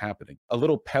why it's happening. A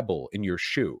little pebble in your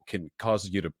shoe can cause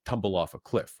you to tumble off a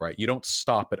cliff, right? You don't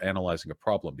stop at analyzing a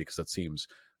problem because it seems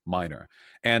minor.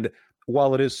 And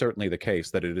while it is certainly the case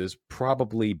that it is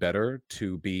probably better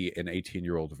to be an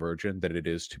 18-year-old virgin than it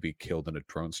is to be killed in a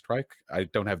drone strike, I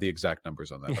don't have the exact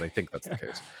numbers on that, but I think that's the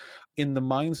case. In the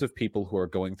minds of people who are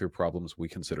going through problems we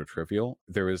consider trivial,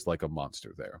 there is like a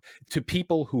monster there. To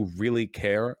people who really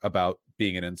care about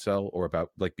being an incel or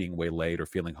about like being waylaid or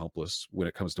feeling hopeless when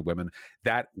it comes to women,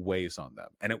 that weighs on them,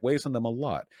 and it weighs on them a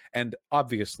lot. And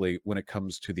obviously, when it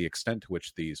comes to the extent to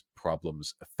which these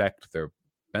problems affect their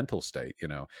mental state, you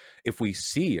know, if we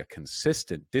see a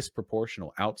consistent,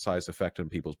 disproportional, outsized effect on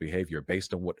people's behavior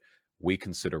based on what we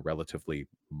consider relatively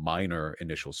minor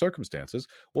initial circumstances,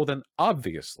 well, then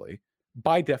obviously,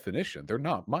 by definition, they're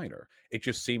not minor. It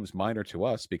just seems minor to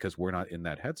us because we're not in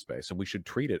that headspace, and we should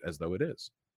treat it as though it is.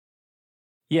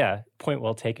 Yeah, point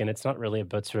well taken. It's not really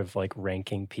about sort of like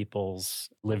ranking people's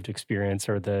lived experience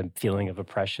or the feeling of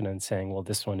oppression and saying, well,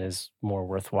 this one is more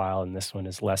worthwhile and this one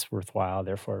is less worthwhile,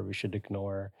 therefore we should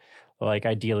ignore. Like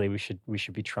ideally we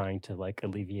should be trying to like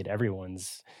alleviate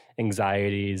everyone's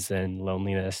anxieties and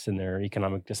loneliness and their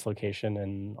economic dislocation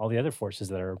and all the other forces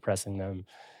that are oppressing them.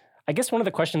 I guess one of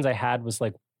the questions I had was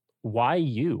like, why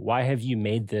you? Why have you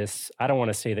made this? I don't want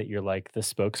to say that you're like the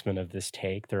spokesman of this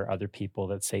take. There are other people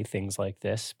that say things like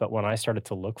this. But when I started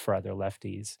to look for other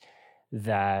lefties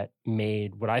that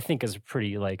made what I think is a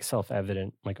pretty like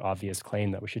self-evident, like obvious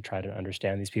claim that we should try to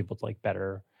understand these people to like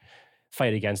better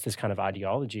fight against this kind of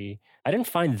ideology, I didn't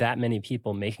find that many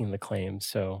people making the claim.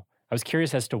 So I was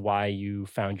curious as to why you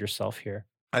found yourself here.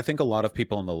 I think a lot of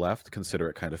people on the left consider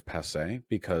it kind of passé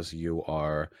because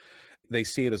they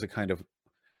see it as a kind of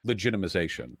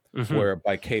legitimization, where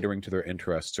by catering to their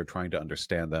interests or trying to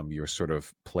understand them, you're sort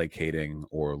of placating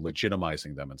or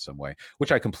legitimizing them in some way,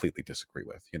 which I completely disagree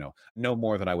with. You know, no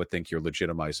more than I would think you're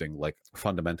legitimizing like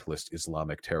fundamentalist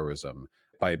Islamic terrorism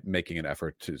by making an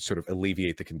effort to sort of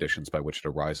alleviate the conditions by which it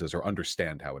arises or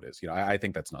understand how it is. You know, I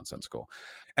think that's nonsensical.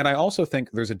 And I also think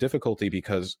there's a difficulty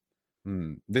because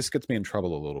this gets me in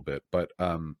trouble a little bit, but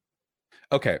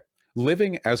okay,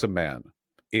 living as a man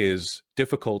is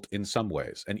difficult in some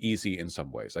ways and easy in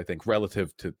some ways, I think,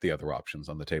 relative to the other options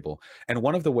on the table. And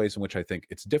one of the ways in which I think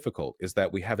it's difficult is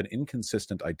that we have an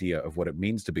inconsistent idea of what it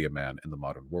means to be a man in the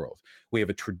modern world. We have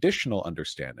a traditional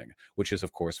understanding, which is,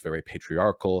 of course, very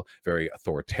patriarchal, very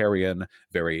authoritarian,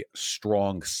 very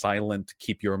strong, silent,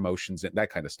 keep your emotions in,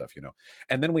 that kind of stuff, you know.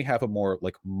 And then we have a more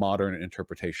like modern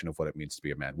interpretation of what it means to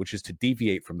be a man, which is to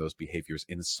deviate from those behaviors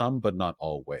in some but not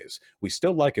all ways. We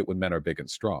still like it when men are big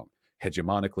and strong.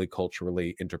 Hegemonically,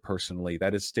 culturally, interpersonally,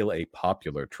 that is still a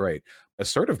popular trait.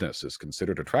 Assertiveness is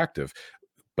considered attractive,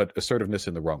 but assertiveness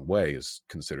in the wrong way is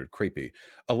considered creepy.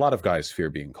 A lot of guys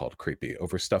fear being called creepy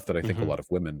over stuff that I think a lot of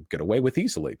women get away with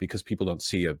easily because people don't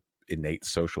see a innate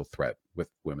social threat with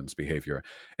women's behavior,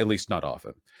 at least not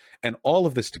often. And all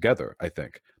of this together, I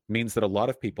think, means that a lot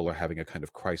of people are having a kind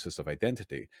of crisis of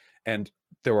identity. And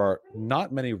there are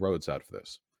not many roads out of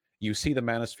this. You see the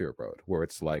manosphere road, where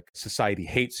it's like society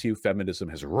hates you, feminism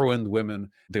has ruined women.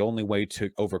 The only way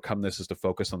to overcome this is to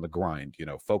focus on the grind, you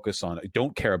know, focus on,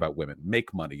 don't care about women,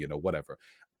 make money, you know, whatever.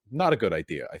 Not a good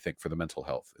idea, I think, for the mental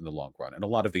health in the long run. And a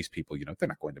lot of these people, you know, they're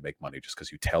not going to make money just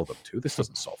because you tell them to. This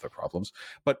doesn't solve their problems.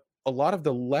 But a lot of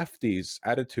the lefties'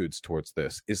 attitudes towards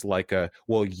this is like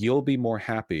well, you'll be more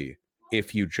happy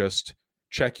if you just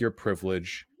check your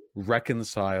privilege,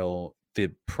 reconcile the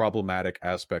problematic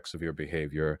aspects of your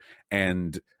behavior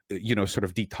and, sort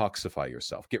of detoxify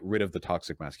yourself, get rid of the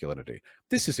toxic masculinity.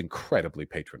 This is incredibly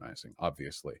patronizing,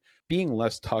 obviously. Being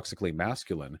less toxically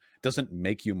masculine doesn't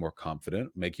make you more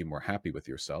confident, make you more happy with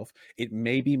yourself. It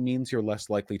maybe means you're less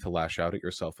likely to lash out at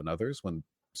yourself and others when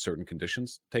certain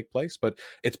conditions take place, but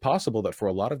it's possible that for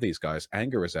a lot of these guys,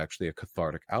 anger is actually a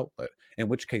cathartic outlet, in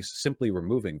which case simply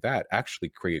removing that actually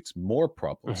creates more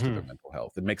problems to their mental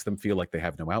health. It makes them feel like they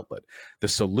have no outlet. The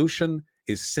solution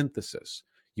is synthesis.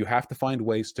 You have to find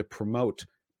ways to promote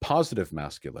positive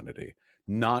masculinity,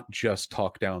 not just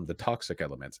talk down the toxic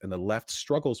elements. And the left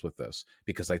struggles with this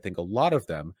because I think a lot of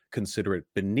them consider it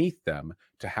beneath them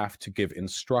to have to give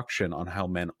instruction on how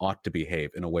men ought to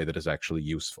behave in a way that is actually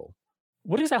useful.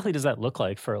 What exactly does that look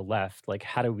like for a left? Like,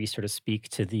 how do we sort of speak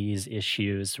to these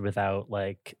issues without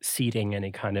like ceding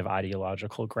any kind of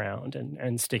ideological ground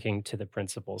and sticking to the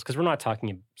principles? Because we're not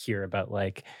talking here about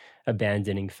like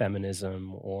abandoning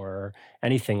feminism or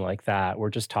anything like that.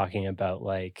 We're just talking about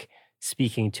like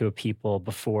speaking to a people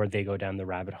before they go down the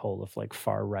rabbit hole of like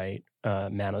far right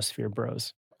manosphere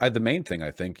bros. The main thing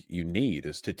I think you need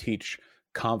is to teach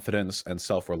confidence and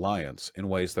self-reliance in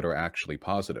ways that are actually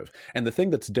positive. And the thing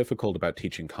that's difficult about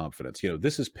teaching confidence,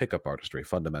 this is pickup artistry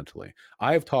fundamentally.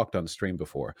 I've talked on stream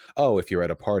before, if you're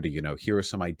at a party, here are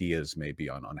some ideas maybe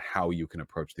on how you can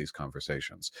approach these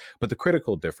conversations. But the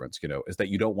critical difference, is that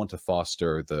you don't want to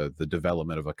foster the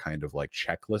development of a kind of like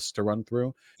checklist to run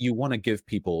through. You want to give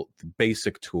people the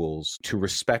basic tools to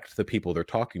respect the people they're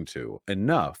talking to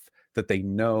enough that they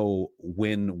know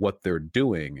when what they're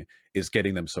doing is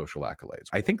getting them social accolades.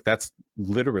 I think that's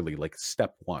literally like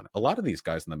step one. A lot of these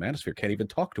guys in the manosphere can't even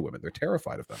talk to women. They're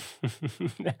terrified of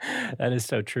them. That is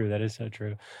so true. That is so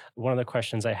true. One of the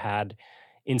questions I had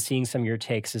in seeing some of your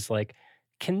takes is like,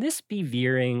 can this be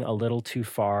veering a little too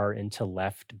far into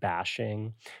left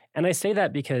bashing? And I say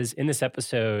that because in this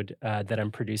episode that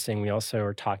I'm producing, we also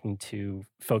are talking to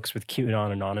folks with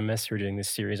QAnon Anonymous who are doing this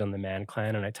series on the Man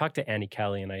Clan. And I talked to Annie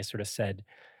Kelly and I sort of said,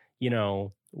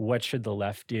 what should the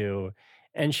left do?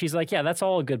 And she's like, yeah, that's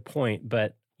all a good point.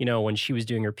 But, when she was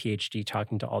doing her PhD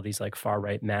talking to all these like far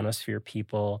right manosphere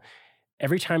people,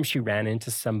 every time she ran into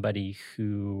somebody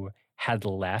who had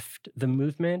left the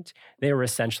movement, they were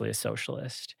essentially a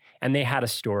socialist. And they had a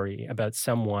story about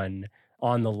someone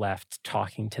on the left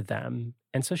talking to them.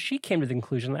 And so she came to the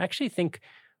conclusion, I actually think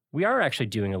we are actually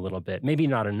doing a little bit, maybe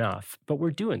not enough, but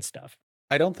we're doing stuff.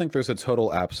 I don't think there's a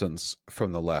total absence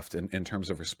from the left in terms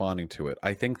of responding to it.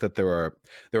 I think that there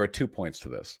are 2 points to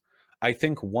this. I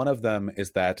think one of them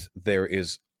is that there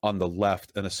is on the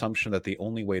left an assumption that the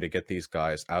only way to get these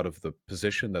guys out of the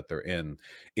position that they're in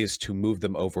is to move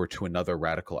them over to another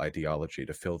radical ideology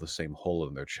to fill the same hole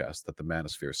in their chest that the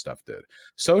manosphere stuff did.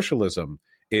 Socialism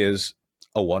is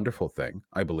a wonderful thing.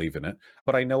 I believe in it.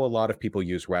 But I know a lot of people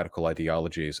use radical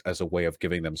ideologies as a way of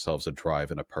giving themselves a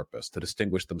drive and a purpose, to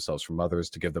distinguish themselves from others,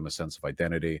 to give them a sense of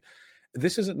identity.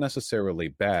 This isn't necessarily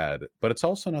bad, but it's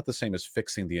also not the same as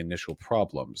fixing the initial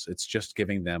problems. It's just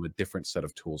giving them a different set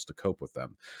of tools to cope with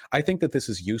them. I think that this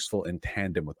is useful in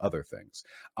tandem with other things.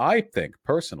 I think,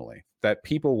 personally, that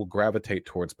people will gravitate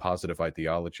towards positive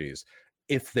ideologies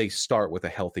if they start with a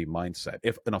healthy mindset.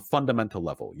 If, on a fundamental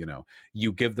level,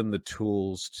 you give them the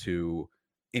tools to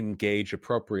engage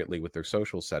appropriately with their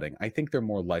social setting, I think they're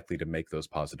more likely to make those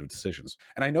positive decisions.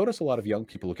 And I notice a lot of young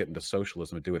people who get into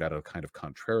socialism and do it out of a kind of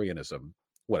contrarianism.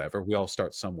 Whatever, we all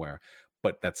start somewhere.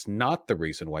 But that's not the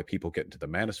reason why people get into the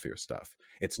manosphere stuff.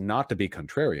 It's not to be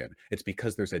contrarian. It's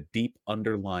because there's a deep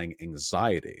underlying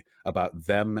anxiety about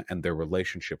them and their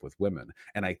relationship with women.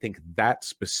 And I think that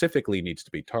specifically needs to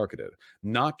be targeted,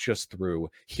 not just through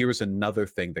here's another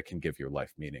thing that can give your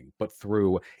life meaning, but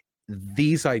through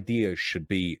these ideas should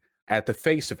be, at the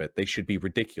face of it, they should be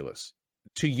ridiculous.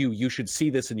 To you, you should see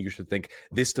this and you should think,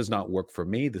 this does not work for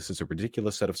me. This is a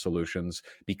ridiculous set of solutions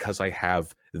because I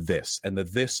have this. And the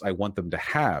this I want them to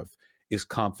have is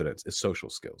confidence, is social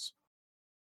skills.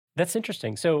 That's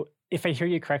interesting. So if I hear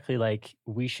you correctly, like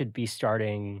we should be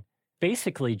starting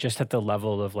basically just at the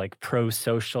level of like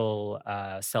pro-social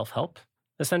self-help,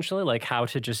 essentially, like how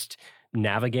to just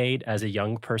navigate as a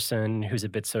young person who's a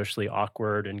bit socially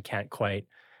awkward and can't quite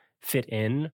fit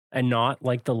in, and not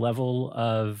like the level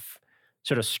of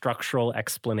sort of structural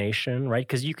explanation, right?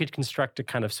 Because you could construct a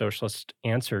kind of socialist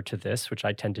answer to this, which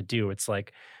I tend to do. It's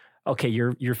like, okay,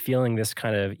 you're feeling this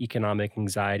kind of economic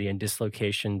anxiety and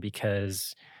dislocation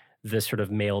because this sort of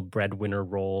male breadwinner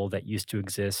role that used to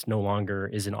exist no longer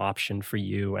is an option for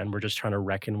you, and we're just trying to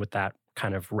reckon with that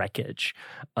kind of wreckage.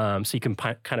 So you can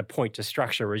kind of point to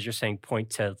structure, whereas you're saying point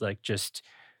to like just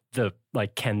the,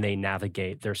 like, can they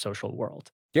navigate their social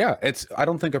world? Yeah, I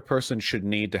don't think a person should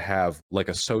need to have like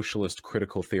a socialist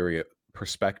critical theory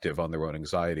perspective on their own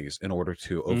anxieties in order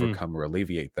to overcome or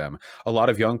alleviate them. A lot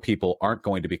of young people aren't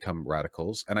going to become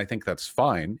radicals, and I think that's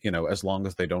fine, as long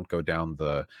as they don't go down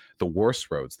the worst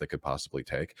roads they could possibly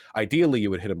take. Ideally, you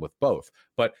would hit them with both,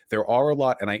 but there are a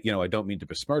lot, and I don't mean to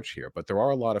besmirch here, but there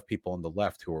are a lot of people on the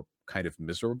left who are kind of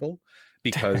miserable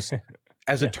because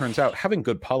as it turns out, having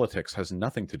good politics has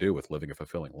nothing to do with living a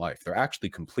fulfilling life. They're actually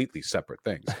completely separate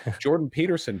things. Jordan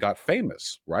Peterson got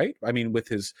famous, right? I mean, with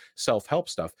his self-help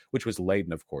stuff, which was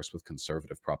laden, of course, with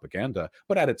conservative propaganda,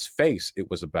 but at its face, it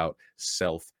was about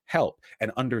self-help.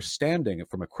 And understanding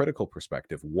from a critical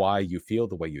perspective why you feel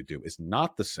the way you do is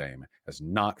not the same as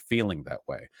not feeling that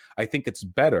way. I think it's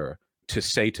better to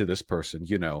say to this person,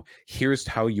 here's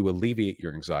how you alleviate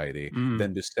your anxiety,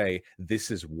 than to say,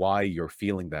 this is why you're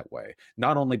feeling that way.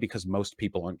 Not only because most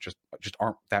people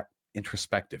aren't that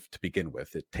introspective to begin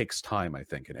with. It takes time, I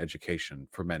think, in education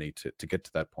for many to get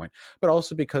to that point, but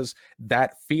also because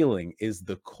that feeling is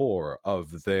the core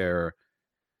of their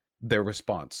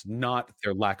response, not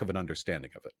their lack of an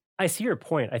understanding of it. I see your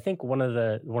point. I think one of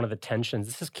the tensions,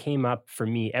 this has came up for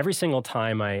me every single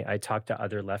time I talk to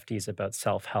other lefties about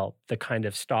self-help. The kind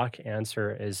of stock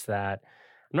answer is that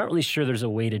I'm not really sure there's a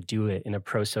way to do it in a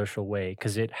pro-social way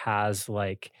because it has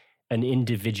like an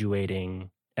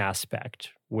individuating aspect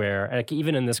where, like,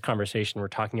 even in this conversation, we're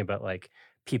talking about like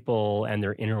people and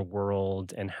their inner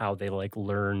world and how they like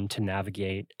learn to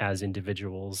navigate as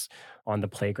individuals on the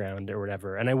playground or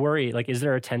whatever. And I worry, like, is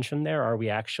there a tension there? Are we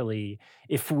actually,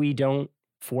 if we don't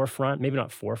forefront, maybe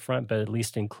not forefront, but at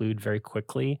least include very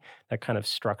quickly that kind of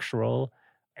structural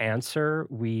answer,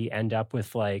 we end up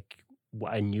with like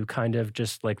a new kind of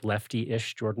just like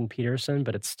lefty-ish Jordan Peterson,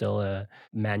 but it's still a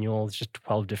manual. It's just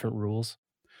 12 different rules.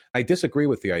 I disagree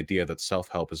with the idea that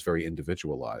self-help is very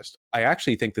individualized. I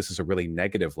actually think this is a really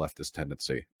negative leftist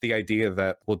tendency. The idea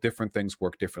that, well, different things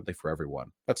work differently for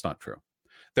everyone. That's not true.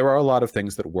 There are a lot of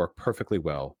things that work perfectly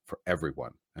well for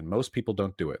everyone, and most people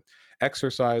don't do it.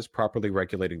 Exercise, properly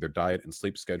regulating their diet and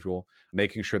sleep schedule,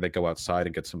 making sure they go outside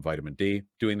and get some vitamin D,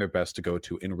 doing their best to go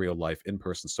to in real life,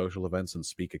 in-person social events and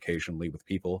speak occasionally with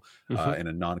people in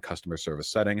a non-customer service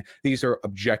setting. These are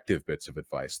objective bits of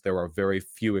advice. There are very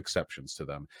few exceptions to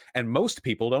them, and most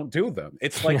people don't do them.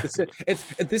 It's like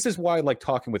this is why like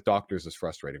talking with doctors is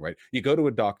frustrating, right? You go to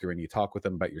a doctor and you talk with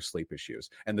them about your sleep issues,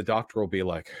 and the doctor will be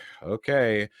like,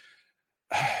 okay,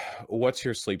 what's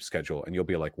your sleep schedule? And you'll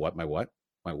be like, what? My what?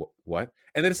 My what?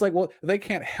 And then it's like, well, they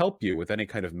can't help you with any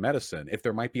kind of medicine if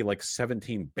there might be like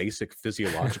 17 basic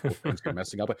physiological things you're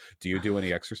messing up with. Do you do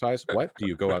any exercise? What? Do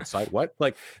you go outside? What?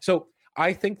 Like, so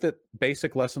I think that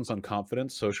basic lessons on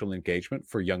confidence, social engagement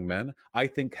for young men, I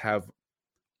think have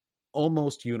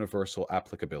almost universal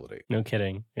applicability. No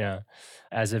kidding. Yeah.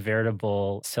 As a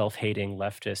veritable self-hating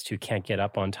leftist who can't get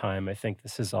up on time, I think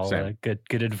this is all good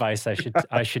advice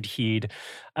I should heed.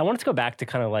 I wanted to go back to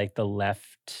kind of like the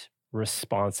left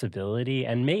responsibility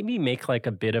and maybe make like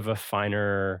a bit of a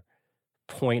finer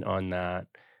point on that.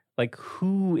 Like,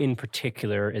 who in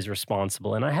particular is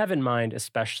responsible? And I have in mind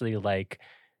especially like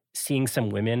seeing some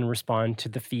women respond to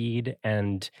the feed,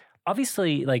 and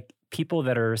obviously like people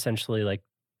that are essentially like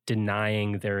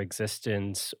denying their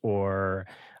existence or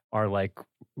are like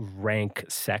rank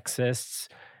sexists.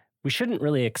 We shouldn't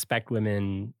really expect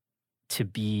women to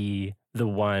be the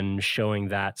one showing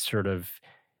that sort of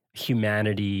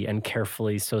humanity and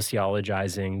carefully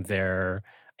sociologizing their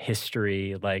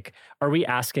history. Like, are we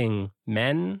asking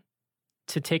men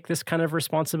to take this kind of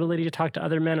responsibility to talk to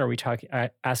other men? Are we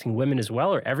asking women as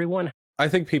well, or everyone? I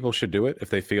think people should do it if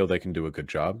they feel they can do a good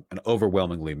job, and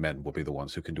overwhelmingly men will be the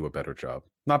ones who can do a better job.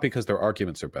 Not because their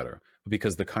arguments are better, but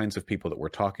because the kinds of people that we're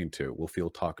talking to will feel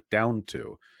talked down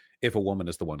to if a woman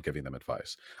is the one giving them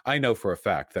advice. I know for a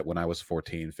fact that when I was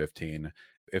 14, 15,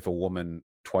 if a woman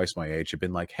twice my age had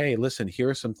been like, hey, listen, here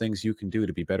are some things you can do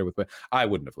to be better with, I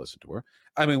wouldn't have listened to her.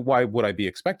 I mean, why would I be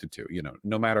expected to?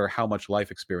 No matter how much life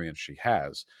experience she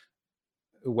has.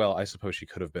 Well, I suppose she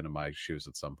could have been in my shoes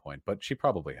at some point, but she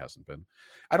probably hasn't been.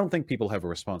 I don't think people have a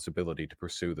responsibility to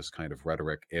pursue this kind of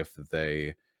rhetoric if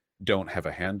they don't have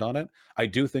a hand on it. I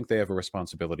do think they have a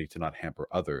responsibility to not hamper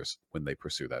others when they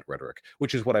pursue that rhetoric,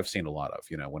 which is what I've seen a lot of.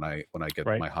 When I get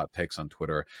my hot takes on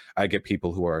Twitter, I get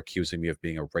people who are accusing me of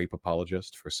being a rape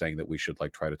apologist for saying that we should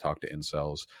like try to talk to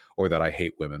incels, or that I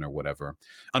hate women or whatever.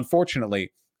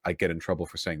 Unfortunately, I get in trouble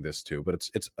for saying this too, but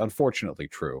it's unfortunately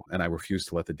true, and I refuse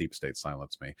to let the deep state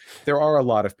silence me. There are a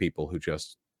lot of people who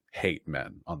just hate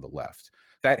men on the left.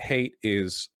 That hate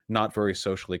is not very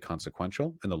socially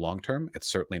consequential in the long term. It's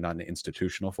certainly not an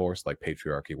institutional force like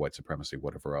patriarchy, white supremacy,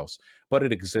 whatever else, but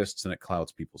it exists and it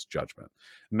clouds people's judgment.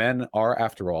 Men are,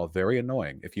 after all, very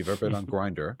annoying. If you've ever been on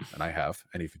Grindr, and I have,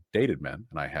 and if you've dated men,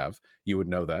 and I have, you would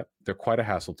know that. They're quite a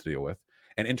hassle to deal with.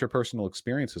 And interpersonal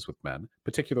experiences with men,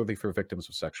 particularly for victims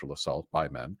of sexual assault by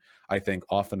men, I think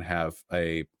often have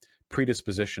a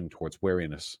predisposition towards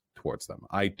wariness towards them.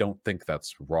 I don't think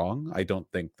that's wrong. I don't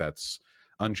think that's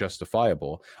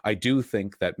unjustifiable. I do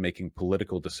think that making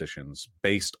political decisions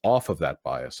based off of that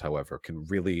bias, however, can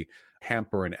really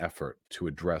hamper an effort to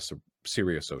address a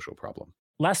serious social problem.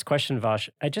 Last question, Vash.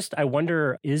 I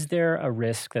wonder, is there a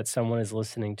risk that someone is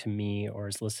listening to me or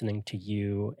is listening to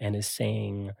you and is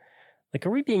saying, like,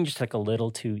 are we being just like a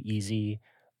little too easy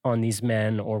on these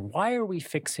men, or why are we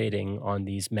fixating on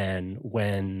these men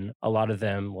when a lot of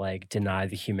them like deny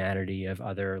the humanity of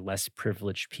other less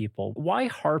privileged people? Why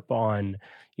harp on,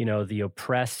 the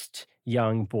oppressed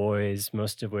young boys,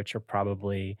 most of which are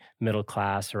probably middle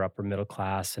class or upper middle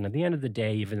class, and at the end of the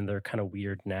day, even though they're kind of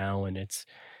weird now and it's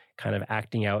kind of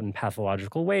acting out in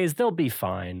pathological ways, they'll be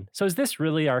fine. So is this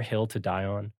really our hill to die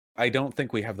on? I don't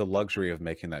think we have the luxury of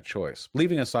making that choice.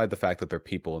 Leaving aside the fact that they're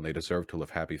people and they deserve to live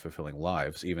happy, fulfilling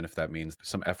lives, even if that means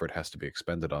some effort has to be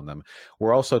expended on them.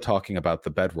 We're also talking about the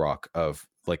bedrock of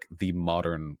like the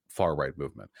modern far-right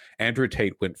movement. Andrew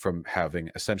Tate went from having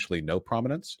essentially no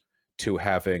prominence to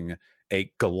having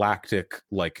a galactic,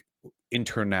 like,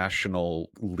 international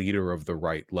leader of the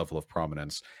right level of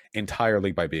prominence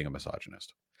entirely by being a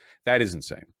misogynist. That is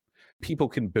insane. People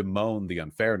can bemoan the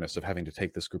unfairness of having to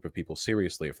take this group of people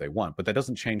seriously if they want, but that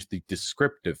doesn't change the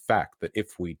descriptive fact that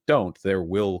if we don't, there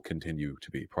will continue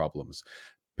to be problems,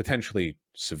 potentially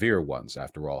severe ones,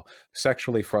 after all.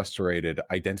 Sexually frustrated,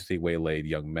 identity waylaid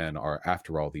young men are,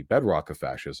 after all, the bedrock of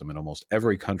fascism in almost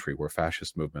every country where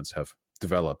fascist movements have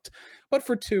developed. But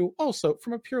for two, also,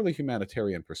 from a purely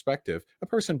humanitarian perspective, a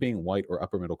person being white or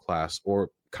upper middle class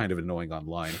or kind of annoying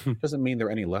online doesn't mean they're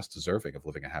any less deserving of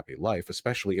living a happy life,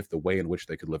 especially if the way in which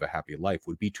they could live a happy life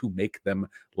would be to make them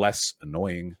less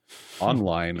annoying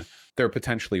online. They're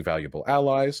potentially valuable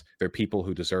allies. They're people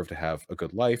who deserve to have a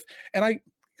good life. And I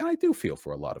do feel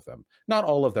for a lot of them. Not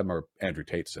all of them are Andrew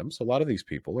Tate Sims. A lot of these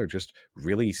people are just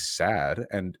really sad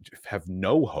and have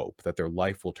no hope that their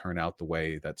life will turn out the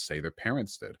way that, say, their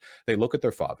parents did. They look at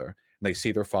their father, and they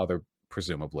see their father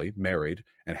presumably married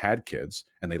and had kids,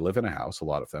 and they live in a house, a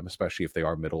lot of them, especially if they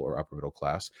are middle or upper middle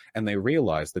class, and they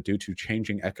realize that due to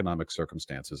changing economic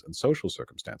circumstances and social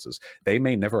circumstances, they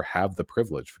may never have the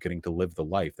privilege of getting to live the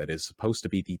life that is supposed to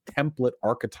be the template,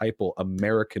 archetypal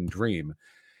American dream.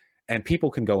 And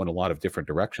people can go in a lot of different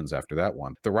directions after that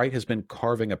one. The right has been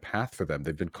carving a path for them.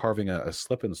 They've been carving a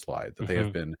slip and slide that they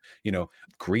have been,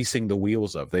 greasing the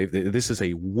wheels of. This is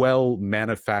a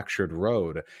well-manufactured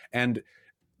road. And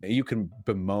you can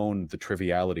bemoan the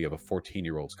triviality of a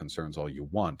 14-year-old's concerns all you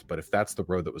want, but if that's the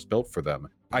road that was built for them,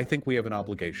 I think we have an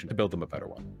obligation to build them a better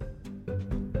one.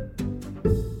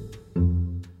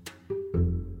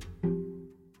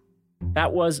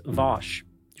 That was Vash.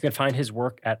 You can find his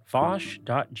work at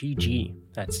vash.gg.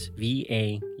 That's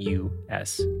VAUSH.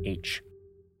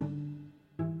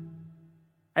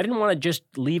 I didn't want to just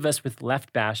leave us with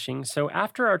left bashing, so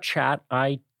after our chat,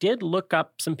 I did look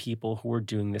up some people who were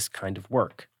doing this kind of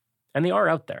work. And they are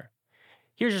out there.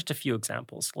 Here's just a few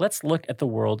examples. Let's look at the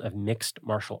world of mixed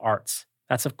martial arts.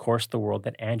 That's, of course, the world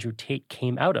that Andrew Tate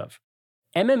came out of.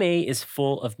 MMA is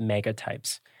full of mega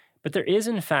types, but there is,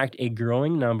 in fact, a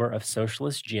growing number of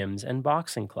socialist gyms and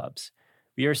boxing clubs.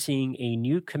 We are seeing a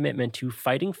new commitment to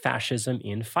fighting fascism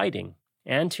in fighting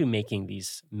and to making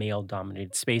these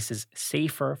male-dominated spaces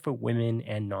safer for women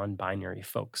and non-binary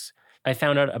folks. I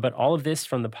found out about all of this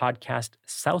from the podcast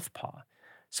Southpaw.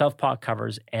 Southpaw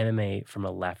covers MMA from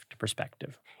a left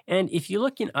perspective. And if you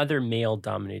look in other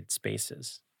male-dominated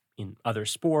spaces, in other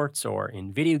sports or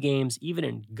in video games, even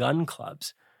in gun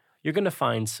clubs, you're going to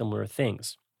find similar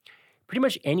things. Pretty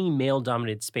much any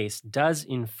male-dominated space does,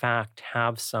 in fact,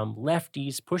 have some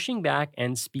lefties pushing back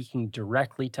and speaking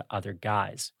directly to other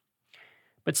guys.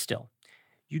 But still,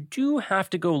 you do have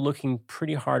to go looking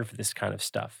pretty hard for this kind of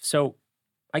stuff. So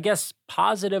I guess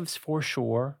positives for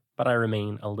sure, but I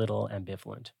remain a little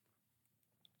ambivalent.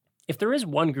 If there is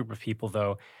one group of people,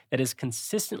 though, that is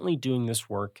consistently doing this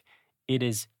work, it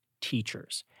is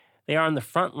teachers. They are on the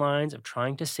front lines of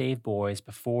trying to save boys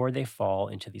before they fall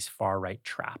into these far-right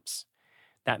traps.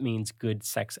 That means good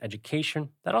sex education.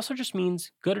 That also just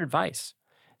means good advice.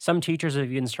 Some teachers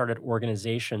have even started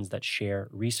organizations that share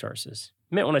resources.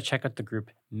 You might want to check out the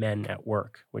group Men at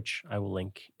Work, which I will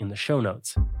link in the show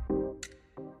notes.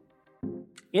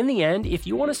 In the end, if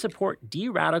you want to support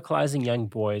de-radicalizing young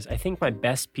boys, I think my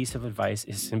best piece of advice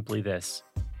is simply this: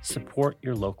 support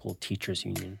your local teachers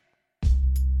union.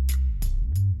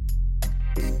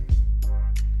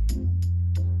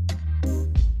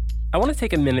 I want to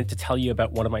take a minute to tell you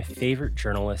about one of my favorite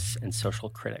journalists and social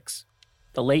critics,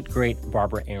 the late, great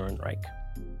Barbara Ehrenreich.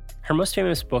 Her most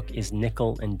famous book is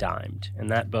Nickel and Dimed, and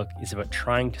that book is about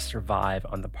trying to survive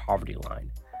on the poverty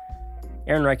line.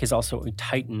 Ehrenreich is also a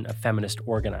titan of feminist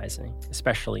organizing,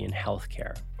 especially in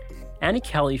healthcare. Annie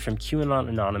Kelly from QAnon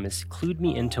Anonymous clued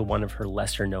me into one of her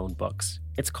lesser-known books.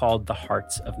 It's called The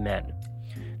Hearts of Men.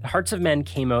 The Hearts of Men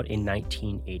came out in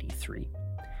 1983.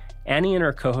 Annie and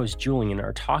her co-host Julian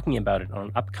are talking about it on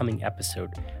an upcoming episode,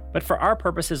 but for our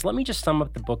purposes, let me just sum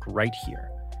up the book right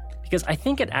here, because I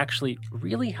think it actually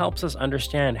really helps us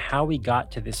understand how we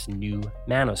got to this new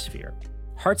manosphere.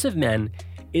 Hearts of Men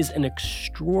is an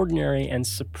extraordinary and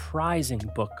surprising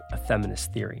book of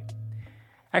feminist theory.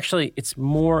 Actually, it's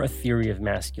more a theory of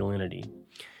masculinity.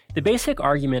 The basic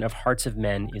argument of Hearts of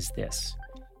Men is this: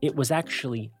 it was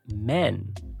actually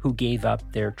men who gave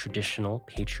up their traditional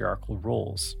patriarchal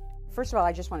roles. First of all,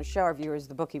 I just want to show our viewers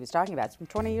the book he was talking about. It's from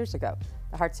 20 years ago,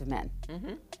 The Hearts of Men.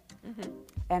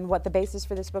 And what the basis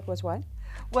for this book was what?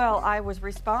 Well, I was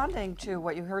responding to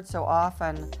what you heard so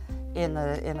often in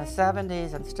the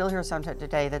 70s and still hear sometimes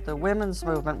today, that the women's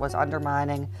movement was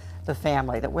undermining the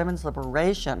family, that women's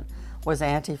liberation was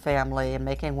anti-family and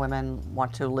making women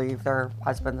want to leave their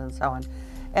husbands and so on.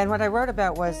 And what I wrote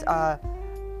about was,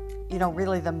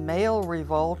 really the male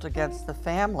revolt against the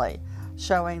family,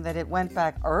 showing that it went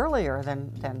back earlier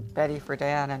than Betty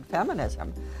Friedan and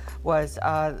feminism, was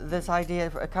this idea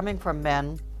of coming from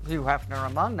men, Hugh Hefner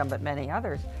among them, but many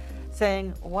others,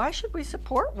 saying, why should we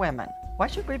support women? Why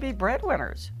should we be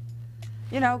breadwinners?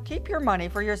 Keep your money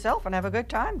for yourself and have a good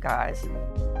time, guys.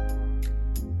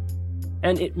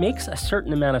 And it makes a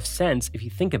certain amount of sense if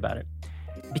you think about it.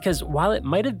 Because while it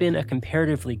might have been a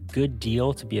comparatively good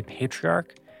deal to be a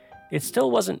patriarch, it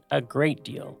still wasn't a great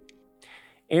deal.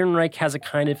 Ehrenreich has a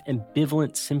kind of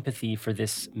ambivalent sympathy for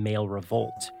this male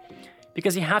revolt.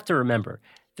 Because you have to remember,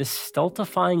 the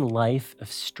stultifying life of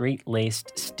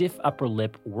straight-laced, stiff upper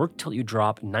lip, work till you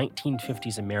drop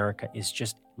 1950s America is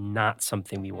just not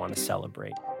something we want to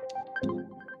celebrate.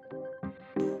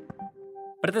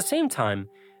 But at the same time,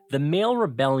 the male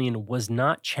rebellion was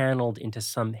not channeled into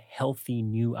some healthy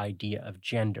new idea of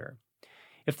gender.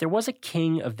 If there was a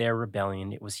king of their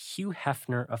rebellion, it was Hugh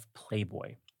Hefner of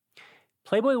Playboy.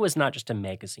 Playboy was not just a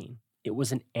magazine. It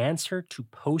was an answer to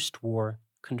post-war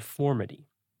conformity.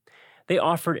 They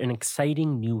offered an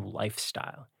exciting new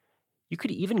lifestyle. You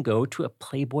could even go to a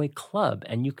Playboy club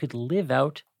and you could live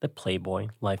out the Playboy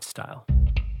lifestyle.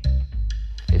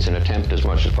 It's an attempt as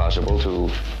much as possible to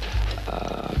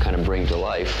kind of bring to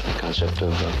life the concept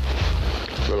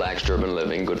of relaxed urban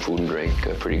living, good food and drink,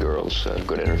 pretty girls,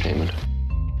 good entertainment.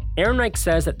 Ehrenreich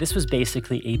says that this was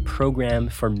basically a program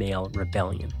for male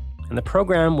rebellion. And the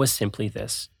program was simply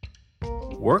this: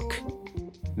 work,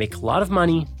 make a lot of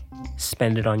money,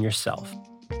 spend it on yourself.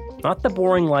 Not the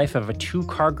boring life of a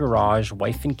 2-car garage,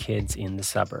 wife and kids in the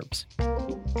suburbs.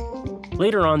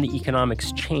 Later on, the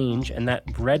economics change, and that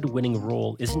breadwinning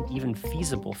role isn't even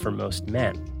feasible for most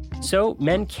men. So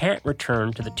men can't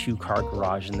return to the 2-car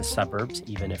garage in the suburbs,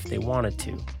 even if they wanted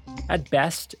to. At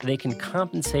best, they can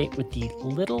compensate with the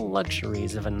little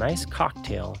luxuries of a nice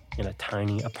cocktail in a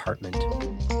tiny apartment.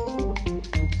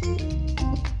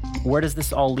 Where does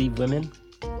this all leave women?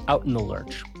 Out in the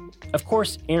lurch. Of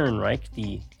course, Ehrenreich,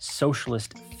 the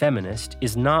socialist feminist,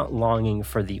 is not longing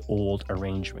for the old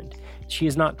arrangement. She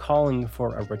is not calling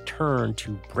for a return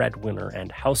to breadwinner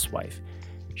and housewife.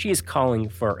 She is calling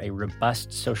for a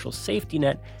robust social safety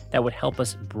net that would help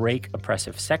us break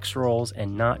oppressive sex roles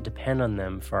and not depend on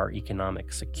them for our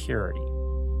economic security.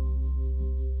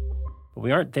 But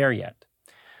we aren't there yet.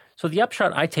 So the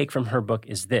upshot I take from her book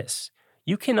is this: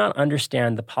 you cannot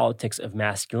understand the politics of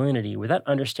masculinity without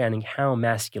understanding how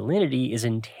masculinity is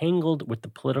entangled with the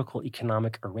political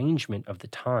economic arrangement of the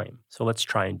time. So let's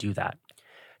try and do that.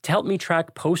 To help me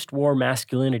track post-war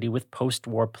masculinity with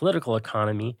post-war political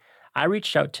economy, I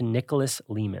reached out to Nicholas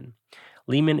Lehman.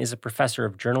 Lehman is a professor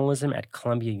of journalism at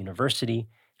Columbia University,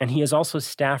 and he is also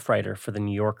staff writer for The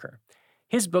New Yorker.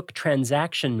 His book,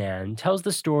 Transaction Man, tells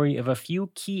the story of a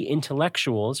few key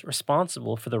intellectuals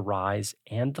responsible for the rise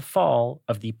and the fall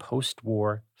of the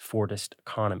post-war Fordist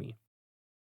economy.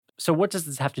 So what does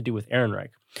this have to do with Ehrenreich?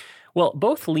 Well,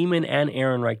 both Lehman and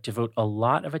Ehrenreich devote a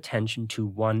lot of attention to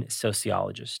one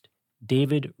sociologist,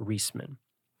 David Reisman.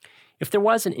 If there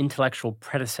was an intellectual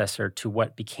predecessor to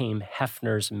what became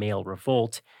Hefner's male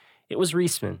revolt, it was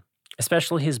Reisman,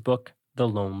 especially his book, The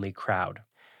Lonely Crowd.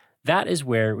 That is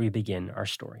where we begin our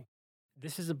story.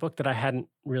 This is a book that I hadn't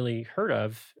really heard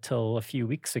of till a few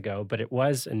weeks ago, but it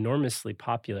was enormously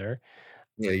popular.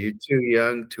 Yeah, you're too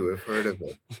young to have heard of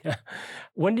it. Yeah.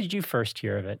 When did you first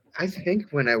hear of it? I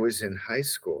think when I was in high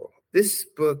school. This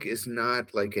book is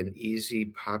not like an easy,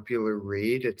 popular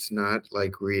read. It's not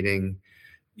like reading,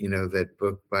 that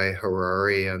book by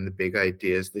Harari on the big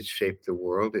ideas that shape the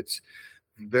world. It's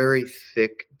a very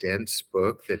thick, dense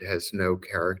book that has no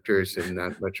characters and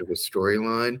not much of a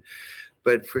storyline.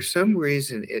 But for some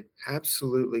reason, it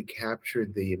absolutely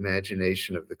captured the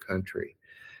imagination of the country.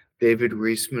 David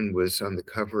Reisman was on the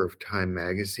cover of Time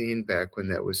magazine back when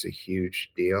that was a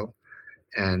huge deal.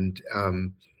 And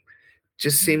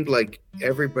just seemed like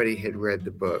everybody had read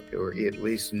the book, or at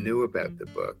least knew about the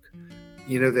book.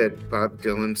 You know that Bob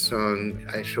Dylan song,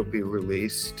 I Shall Be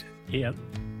Released? Yep.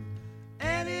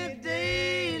 Any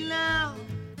day now,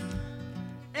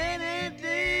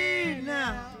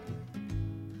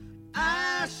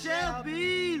 I shall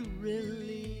be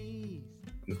released.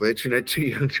 I'm glad you're not too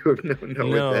young to know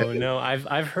what that is. No,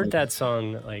 I've heard that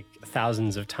song like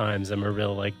thousands of times. I'm a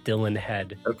real Dylan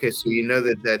head. Okay, so you know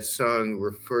that song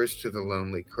refers to the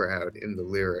lonely crowd in the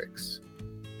lyrics.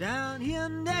 Down here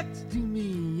next to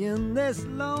me in this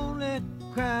lonely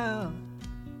crowd,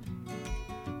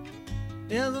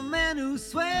 there's a man who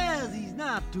swears he's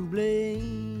not to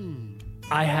blame.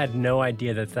 I had no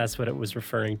idea that that's what it was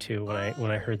referring to when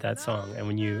I heard that song. And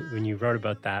when you wrote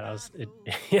about that,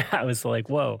 I was like,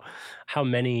 whoa, how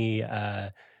many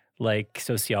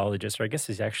sociologists, or I guess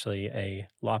he's actually a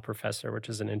law professor, which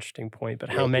is an interesting point, but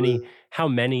how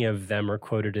many of them are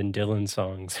quoted in Dylan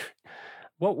songs?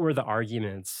 What were the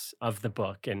arguments of the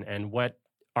book, and what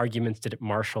arguments did it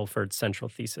marshal for its central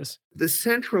thesis? The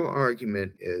central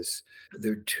argument is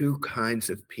there are two kinds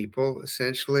of people,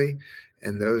 essentially,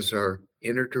 and those are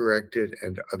inner-directed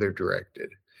and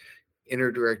other-directed.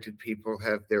 Inner-directed people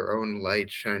have their own light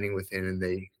shining within, and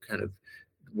they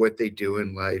what they do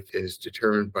in life is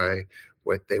determined by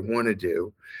what they want to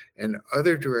do. And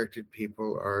other-directed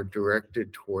people are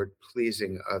directed toward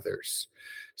pleasing others.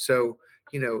 So,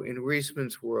 in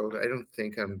Reisman's world, I don't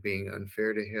think I'm being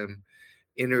unfair to him.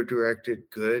 Inner-directed,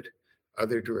 good;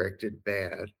 other-directed,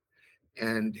 bad.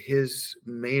 And his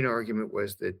main argument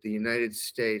was that the United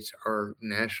States, our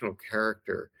national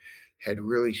character, had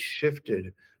really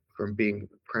shifted from being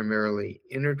primarily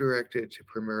inner-directed to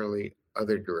primarily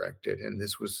other-directed. And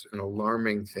this was an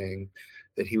alarming thing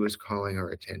that he was calling our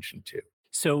attention to.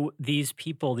 So these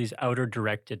people, these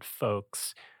outer-directed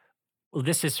folks, well,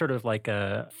 this is sort of like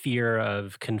a fear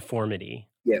of conformity.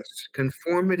 Yes,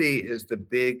 conformity is the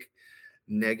big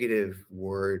negative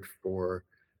word for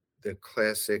the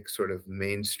classic sort of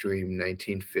mainstream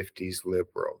 1950s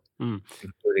liberal,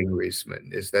 including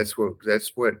Reisman. That's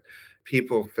what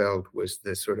people felt was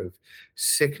the sort of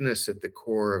sickness at the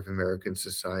core of American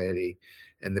society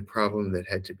and the problem that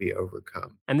had to be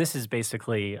overcome. And this is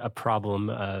basically a problem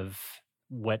of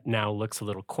what now looks a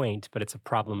little quaint, but it's a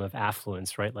problem of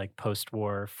affluence, right? Like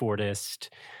post-war Fordist,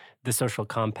 the social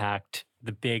compact,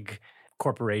 the big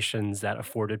corporations that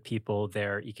afforded people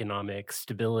their economic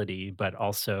stability, but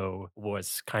also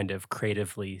was kind of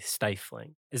creatively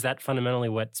stifling. Is that fundamentally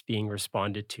what's being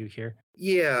responded to here?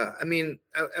 Yeah, I mean,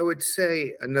 I would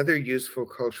say another useful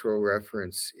cultural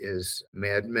reference is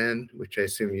Mad Men, which I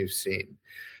assume you've seen.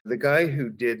 The guy who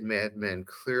did Mad Men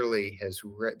clearly has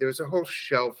read, there's a whole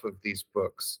shelf of these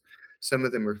books. Some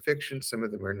of them are fiction, some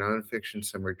of them are nonfiction,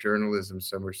 some are journalism,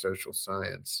 some are social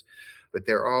science. But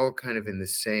they're all kind of in the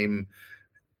same,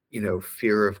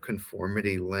 fear of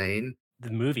conformity lane. The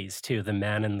movies, too, The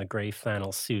Man in the Gray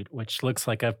Flannel Suit, which looks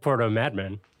like a Porto Mad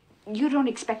Men. You don't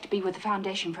expect to be with the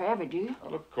Foundation forever, do you?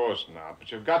 Well, of course not, but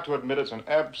you've got to admit it's an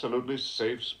absolutely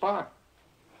safe spot.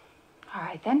 All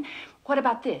right, then. What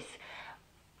about this?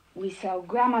 We sell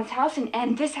Grandma's house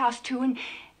and this house, too, and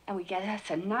we get us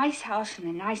a nice house in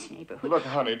a nice neighborhood. Look,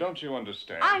 honey, don't you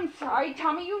understand? I'm sorry,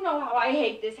 Tommy. You know how I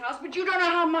hate this house, but you don't know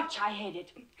how much I hate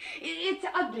it. It's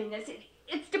ugliness.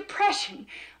 It's depression.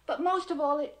 But most of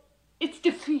all, it's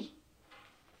defeat.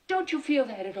 Don't you feel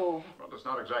that at all? Well, it's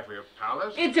not exactly a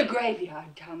palace. It's a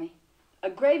graveyard, Tommy. A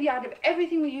graveyard of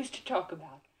everything we used to talk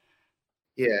about.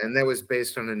 Yeah, and that was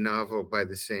based on a novel by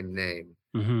the same name,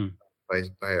 by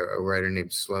a writer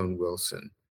named Sloan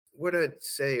Wilson. What I'd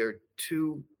say are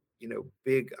two,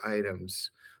 big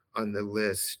items on the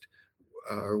list.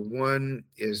 One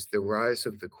is the rise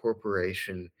of the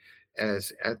corporation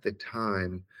as, at the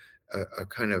time, a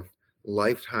kind of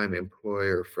lifetime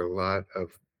employer for a lot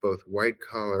of both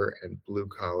white-collar and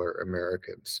blue-collar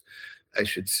Americans. I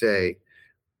should say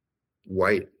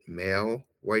white male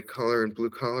white collar and blue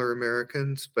collar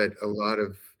Americans, but a lot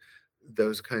of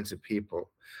those kinds of people.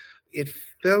 It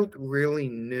felt really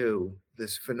new,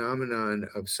 this phenomenon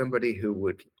of somebody who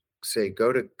would, say,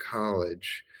 go to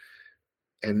college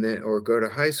and then, or go to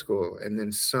high school and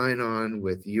then sign on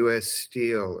with US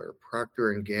Steel or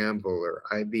Procter and Gamble or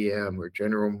IBM or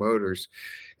General Motors.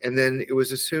 And then it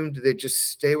was assumed they'd just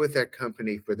stay with that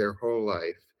company for their whole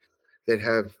life. They'd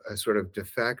have a sort of de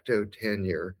facto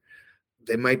tenure.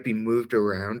 They might be moved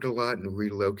around a lot and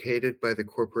relocated by the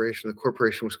corporation. The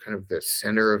corporation was kind of the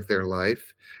center of their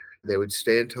life. They would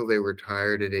stay until they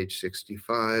retired at age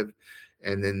 65,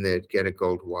 and then they'd get a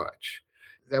gold watch.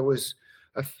 That was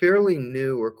a fairly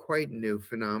new or quite new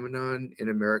phenomenon in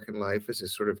American life as a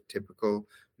sort of typical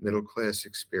middle-class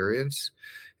experience.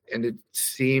 And it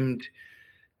seemed,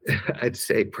 I'd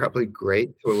say, probably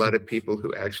great to a lot of people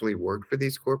who actually worked for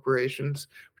these corporations,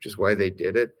 which is why they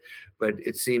did it. But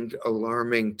it seemed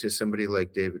alarming to somebody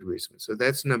like David Reisman. So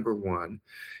that's number one.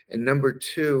 And number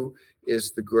two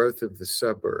is the growth of the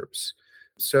suburbs.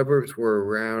 Suburbs were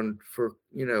around for,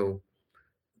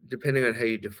 depending on how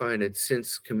you define it,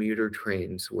 since commuter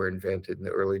trains were invented in the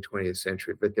early 20th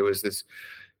century. But there was this,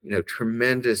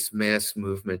 tremendous mass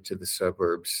movement to the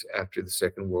suburbs after the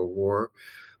Second World War,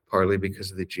 partly because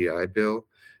of the GI Bill.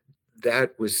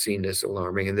 That was seen as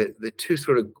alarming, and the two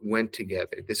sort of went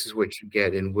together. This is what you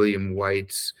get in William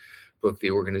White's book,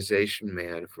 The Organization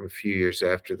Man, from a few years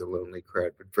after The Lonely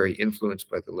Crowd, but very influenced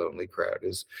by The Lonely Crowd,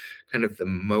 is kind of the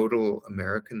modal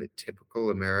American, the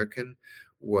typical American,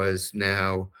 was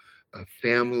now a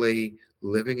family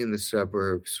living in the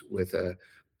suburbs with a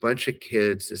bunch of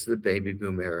kids. This is the baby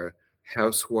boom era.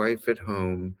 Housewife at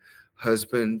home,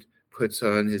 husband puts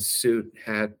on his suit,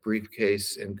 hat,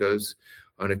 briefcase, and goes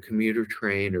on a commuter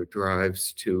train or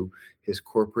drives to his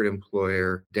corporate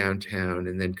employer downtown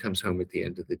and then comes home at the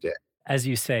end of the day. As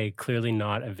you say, clearly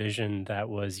not a vision that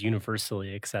was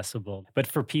universally accessible. But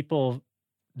for people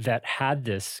that had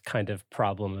this kind of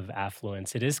problem of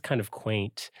affluence, it is kind of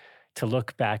quaint to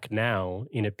look back now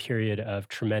in a period of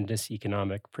tremendous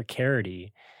economic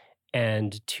precarity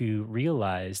and to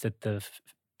realize that the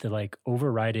like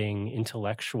overriding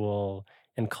intellectual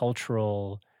and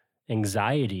cultural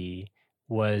anxiety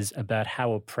was about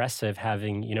how oppressive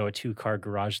having, a two-car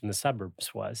garage in the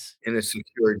suburbs was. In a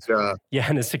secure job. Yeah,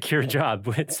 and a secure job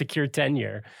with secure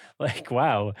tenure. Like,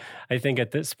 wow. I think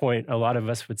at this point, a lot of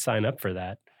us would sign up for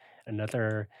that.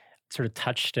 Another sort of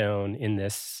touchstone in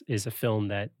this is a film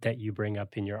that you bring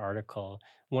up in your article.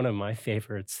 One of my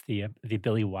favorites, the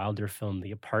Billy Wilder film,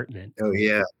 The Apartment. Oh,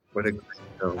 yeah. What a great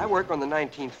film. I work on the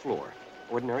 19th floor.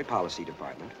 Ordinary Policy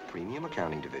Department, Premium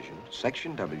Accounting Division,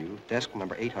 Section W, Desk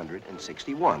number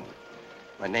 861.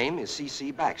 My name is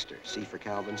C.C. Baxter, C for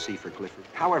Calvin, C for Clifford,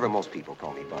 however most people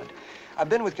call me Bud. I've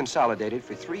been with Consolidated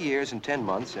for 3 years and 10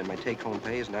 months, and my take-home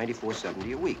pay is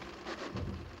 $94.70 a week.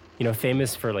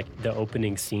 Famous for like the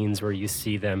opening scenes where you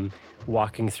see them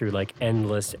walking through like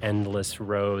endless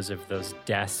rows of those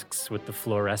desks with the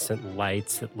fluorescent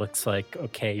lights. It looks like,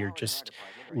 okay, you're just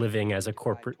living as a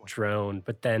corporate drone,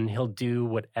 but then he'll do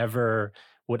whatever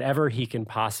he can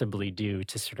possibly do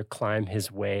to sort of climb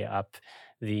his way up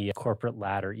the corporate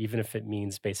ladder, even if it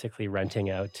means basically renting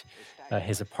out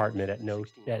his apartment at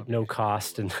no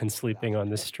cost and then sleeping on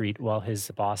the street while his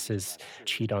bosses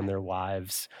cheat on their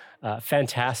wives.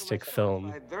 Fantastic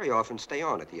film. I very often stay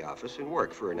on at the office and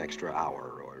work for an extra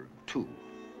hour or two,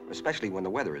 especially when the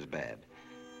weather is bad.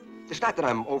 It's not that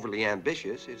I'm overly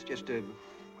ambitious, it's just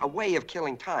a way of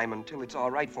killing time until it's all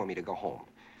right for me to go home.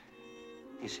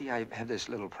 You see, I have this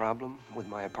little problem with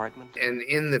my apartment. And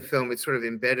in the film, it's sort of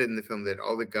embedded in the film that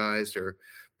all the guys are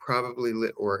probably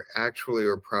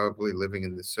probably living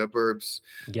in the suburbs.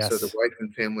 Yes. So the wife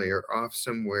and family are off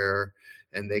somewhere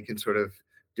and they can sort of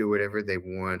do whatever they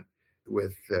want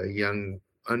with young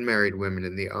unmarried women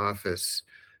in the office,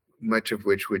 much of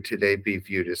which would today be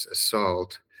viewed as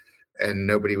assault, and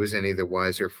nobody was any the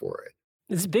wiser for it.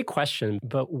 It's a big question,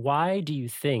 but why do you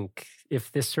think,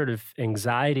 if this sort of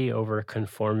anxiety over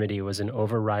conformity was an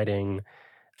overriding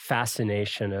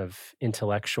fascination of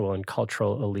intellectual and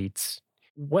cultural elites,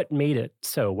 what made it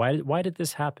so? Why did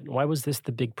this happen? Why was this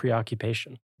the big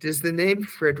preoccupation? Does the name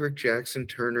Frederick Jackson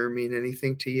Turner mean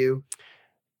anything to you?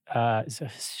 Is a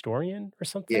historian or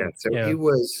something? Yeah, so he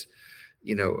was,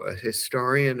 a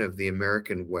historian of the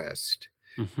American West.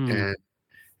 Mm-hmm. And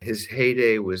his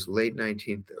heyday was late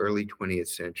 19th, early 20th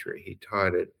century. He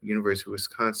taught at University of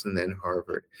Wisconsin, then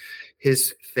Harvard.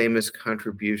 His famous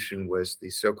contribution was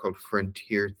the so-called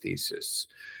frontier thesis.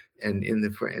 And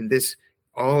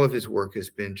all of his work has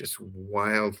been just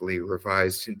wildly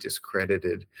revised and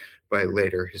discredited by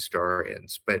later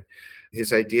historians. But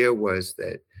his idea was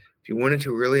that if you wanted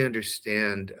to really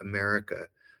understand America,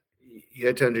 you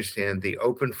had to understand the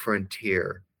open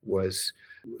frontier was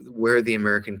where the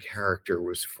American character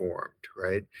was formed,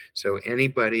 right? So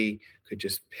anybody could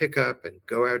just pick up and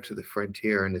go out to the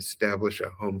frontier and establish a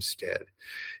homestead.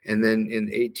 And then in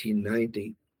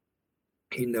 1890,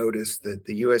 he noticed that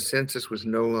the US Census was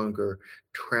no longer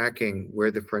tracking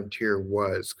where the frontier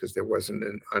was because there wasn't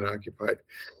an unoccupied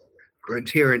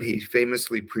frontier. And he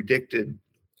famously predicted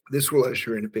this will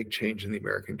usher in a big change in the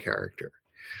American character.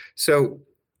 So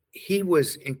he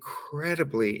was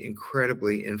incredibly,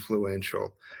 incredibly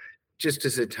influential. Just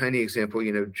as a tiny example,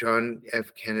 John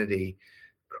F. Kennedy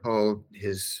called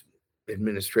his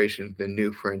administration the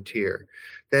New Frontier.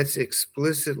 That's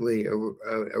explicitly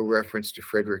a reference to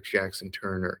Frederick Jackson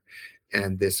Turner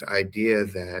and this idea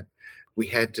that we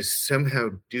had to somehow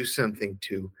do something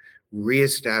to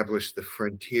reestablish the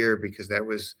frontier because that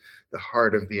was the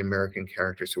heart of the American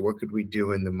character. So what could we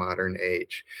do in the modern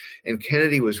age? And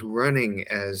Kennedy was running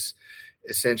as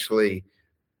essentially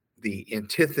the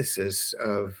antithesis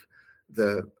of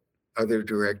the other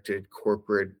directed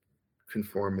corporate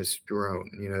conformist drone.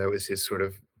 That was his sort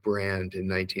of brand in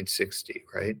 1960,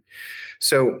 right?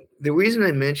 So the reason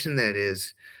I mention that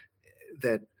is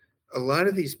that a lot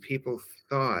of these people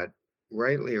thought,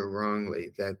 rightly or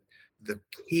wrongly, that the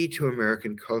key to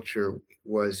American culture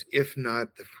was, if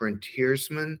not the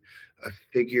frontiersman, a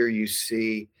figure you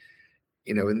see,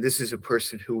 and this is a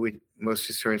person who most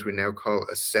historians would now call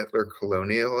a settler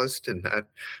colonialist and not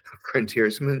a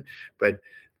frontiersman, but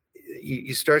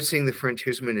you start seeing the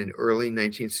frontiersman in early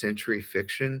 19th century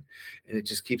fiction, and it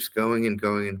just keeps going and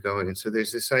going and going. And so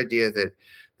there's this idea that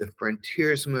the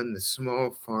frontiersman, the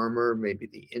small farmer, maybe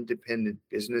the independent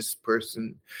business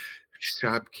person,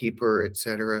 shopkeeper,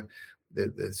 etc.,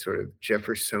 the sort of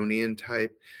Jeffersonian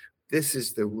type, this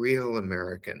is the real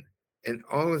American. And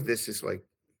all of this is like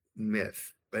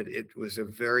myth, but it was a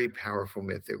very powerful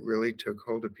myth that really took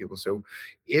hold of people. So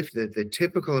if the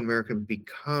typical American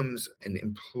becomes an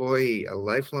employee, a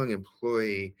lifelong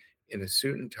employee in a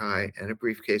suit and tie and a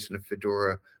briefcase and a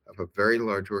fedora of a very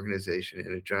large organization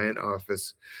in a giant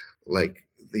office like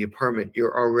the apartment,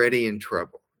 you're already in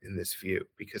trouble in this view,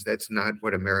 because that's not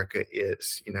what America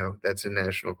is. That's a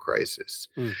national crisis.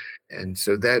 And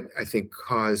so that, I think,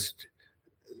 caused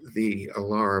the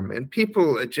alarm. And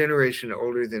people a generation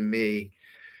older than me,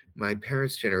 my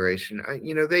parents' generation,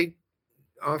 they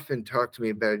often talk to me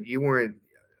about, you weren't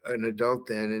an adult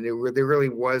then, and there really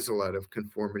was a lot of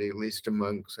conformity, at least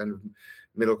among kind of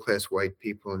middle-class white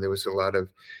people, and there was a lot of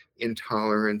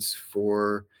intolerance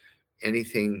for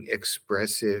anything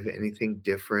expressive, anything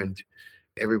different.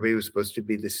 Everybody was supposed to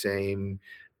be the same.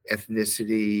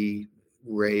 Ethnicity,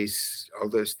 race, all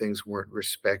those things weren't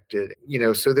respected.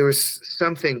 So there was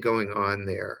something going on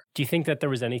there. Do you think that there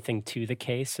was anything to the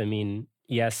case? I mean,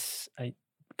 yes,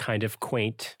 kind of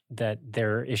quaint that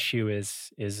their issue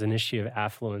is an issue of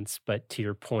affluence, but to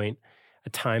your point, a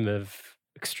time of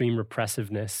extreme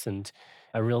repressiveness and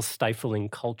a real stifling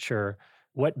culture.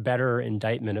 What better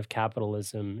indictment of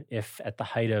capitalism if at the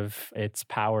height of its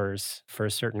powers for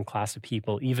a certain class of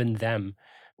people, even them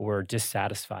were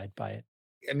dissatisfied by it?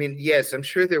 I mean, yes, I'm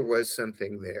sure there was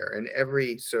something there, and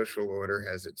every social order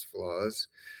has its flaws,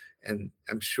 and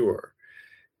I'm sure.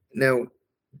 Now,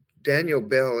 Daniel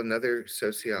Bell, another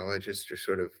sociologist or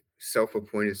sort of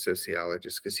self-appointed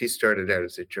sociologist, because he started out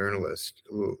as a journalist,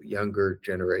 a little younger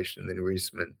generation than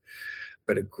Reisman,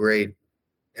 but a great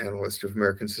analyst of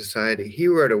American society. He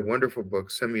wrote a wonderful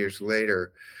book some years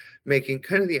later, making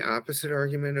kind of the opposite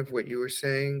argument of what you were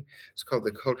saying. It's called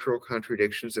The Cultural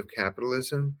Contradictions of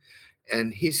Capitalism.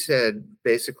 And he said,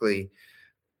 basically,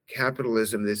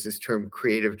 capitalism, there's this term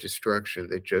creative destruction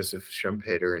that Joseph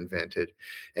Schumpeter invented.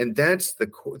 And that's the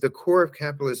core of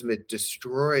capitalism. It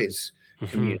destroys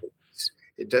communities.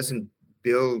 It doesn't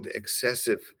build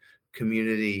excessive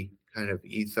community kind of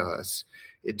ethos.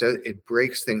 It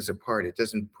breaks things apart. It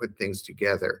doesn't put things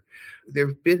together. There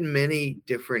have been many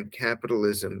different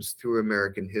capitalisms through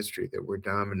American history that were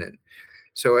dominant.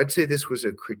 So I'd say this was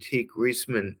a critique.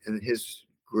 Reisman and his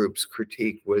group's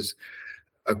critique was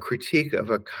a critique of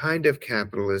a kind of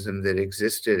capitalism that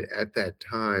existed at that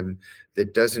time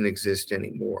that doesn't exist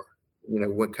anymore.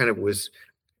 What kind of was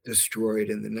destroyed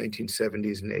in the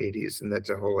 1970s and 80s, and that's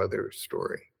a whole other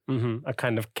story. A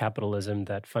kind of capitalism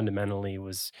that fundamentally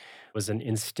was an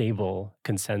unstable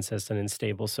consensus, an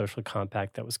unstable social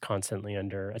compact that was constantly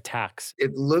under attacks.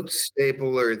 It looked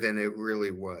stabler than it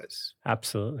really was.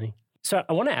 Absolutely. So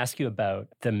I want to ask you about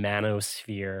the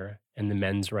manosphere and the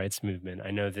men's rights movement.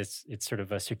 I know it's sort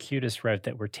of a circuitous route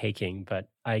that we're taking, but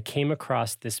I came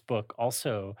across this book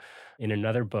also in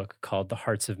another book called The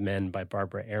Hearts of Men by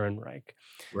Barbara Ehrenreich.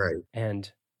 Right. And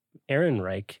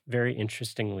Ehrenreich, very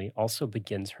interestingly, also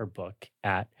begins her book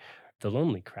at The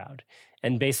Lonely Crowd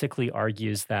and basically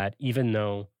argues that even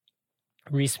though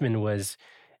Reisman was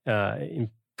in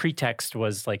pretext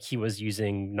was like he was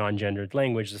using non-gendered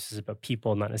language. This is about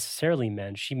people, not necessarily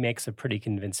men. She makes a pretty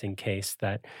convincing case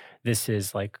that this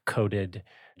is like coded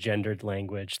gendered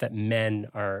language, that men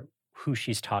are who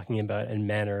she's talking about, and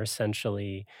men are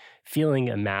essentially feeling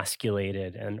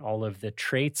emasculated, and all of the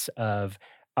traits of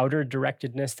outer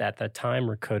directedness at that time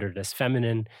were coded as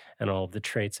feminine, and all of the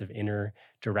traits of inner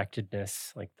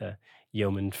directedness, like the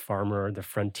yeoman farmer, the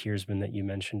frontiersman that you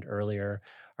mentioned earlier,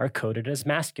 are coded as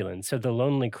masculine. So the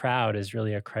Lonely Crowd is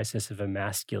really a crisis of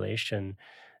emasculation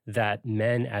that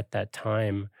men at that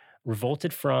time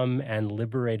revolted from and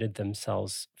liberated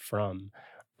themselves from.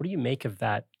 What do you make of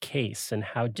that case, and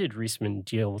how did Reisman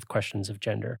deal with questions of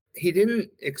gender? He didn't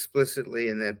explicitly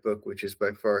in that book, which is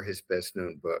by far his best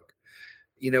known book.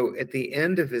 You know, at the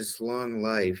end of his long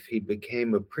life, he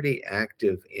became a pretty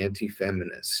active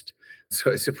anti-feminist.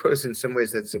 So I suppose in some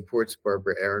ways that supports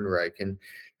Barbara Ehrenreich. And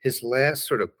his last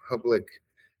sort of public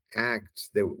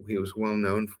act that he was well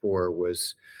known for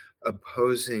was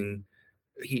opposing,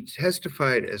 he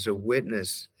testified as a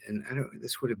witness, and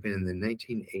this would have been in the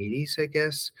 1980s, I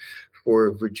guess,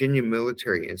 for Virginia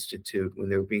Military Institute when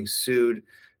they were being sued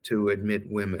to admit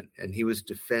women. And he was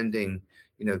defending,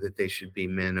 that they should be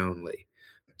men only.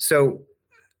 So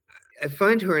I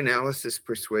find her analysis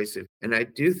persuasive, and I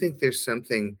do think there's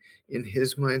something in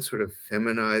his mind sort of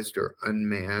feminized or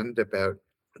unmanned about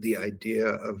the idea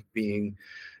of being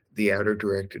the outer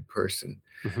directed person.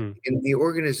 Mm-hmm. In The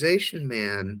Organization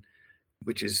Man,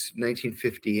 which is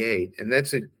 1958, and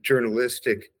that's a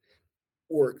journalistic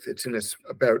work that's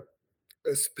about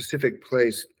a specific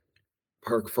place,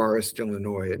 Park Forest,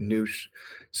 Illinois, a new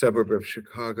suburb of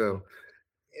Chicago.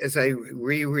 As I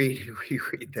reread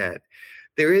that,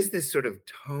 there is this sort of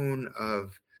tone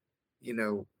of,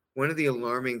 one of the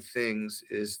alarming things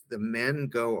is the men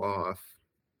go off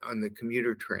on the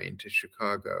commuter train to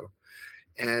Chicago,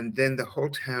 and then the whole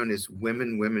town is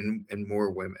women, women, and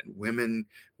more women. Women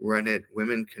run it,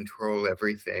 women control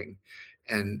everything.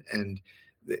 And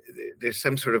there's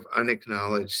some sort of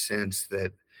unacknowledged sense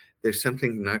that there's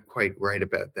something not quite right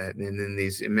about that. And in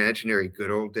these imaginary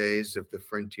good old days of the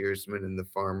frontiersman and the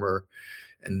farmer,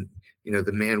 and,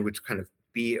 the man would kind of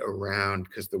be around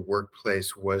because the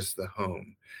workplace was the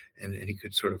home, and he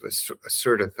could sort of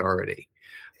assert authority.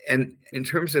 And in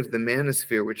terms of the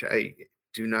manosphere, which I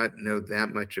do not know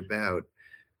that much about,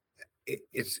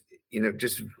 it's,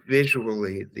 just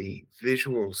visually, the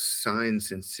visual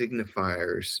signs and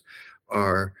signifiers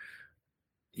are,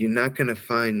 you're not going to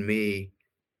find me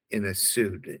in a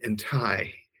suit and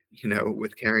tie,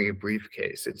 with carrying a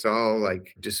briefcase. It's all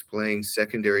like displaying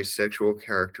secondary sexual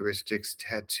characteristics,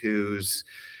 tattoos,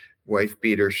 wife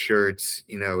beater shirts.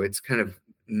 It's kind of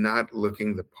not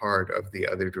looking the part of the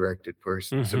other directed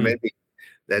person. Mm-hmm. So maybe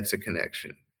that's a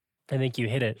connection. I think you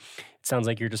hit it. It sounds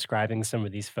like you're describing some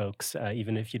of these folks,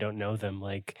 even if you don't know them.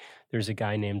 Like there's a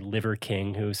guy named Liver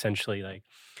King who essentially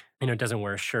doesn't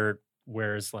wear a shirt,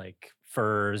 wears like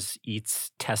furs,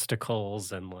 eats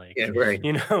testicles, and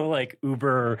like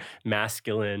uber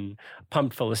masculine,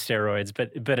 pumped full of steroids,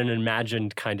 but an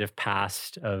imagined kind of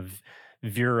past of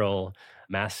virile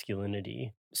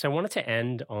masculinity. So I wanted to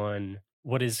end on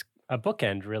what is a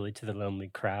bookend really to The Lonely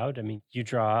Crowd. I mean, you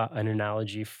draw an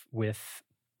analogy with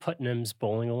Putnam's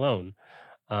Bowling Alone,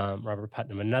 Robert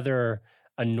Putnam, another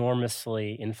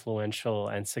enormously influential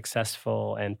and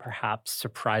successful, and perhaps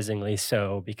surprisingly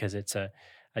so, because it's a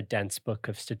dense book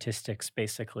of statistics,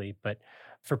 basically. But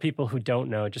for people who don't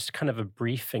know, just kind of a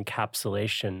brief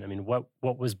encapsulation. I mean, what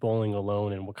was Bowling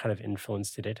Alone, and what kind of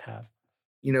influence did it have?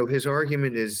 His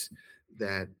argument is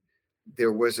that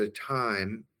there was a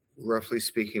time, roughly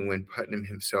speaking, when Putnam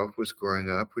himself was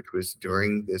growing up, which was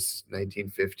during this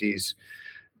 1950s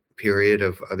period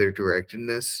of other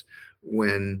directedness,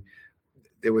 when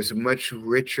there was a much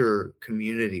richer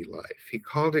community life. He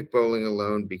called it Bowling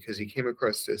Alone because he came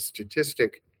across a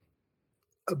statistic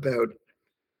about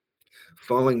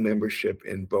falling membership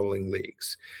in bowling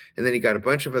leagues. And then he got a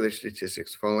bunch of other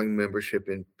statistics, falling membership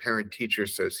in parent-teacher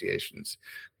associations,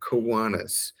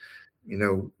 Kiwanis,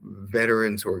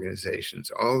 veterans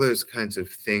organizations, all those kinds of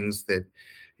things that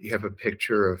you have a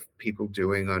picture of people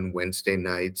doing on Wednesday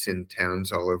nights in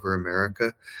towns all over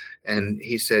America. And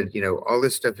he said, all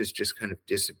this stuff is just kind of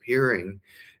disappearing,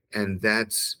 and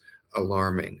that's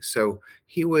alarming. So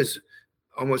he was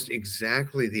almost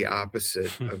exactly the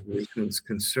opposite of Reisman's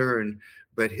concern,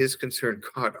 but his concern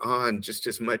caught on just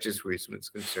as much as Reisman's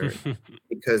concern.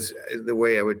 Because the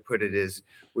way I would put it is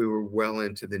we were well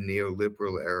into the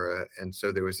neoliberal era, and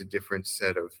so there was a different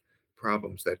set of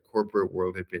problems. That corporate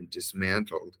world had been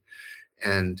dismantled.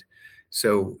 And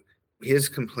so his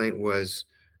complaint was,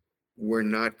 we're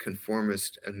not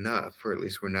conformist enough, or at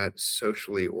least we're not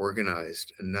socially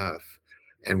organized enough,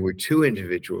 and we're too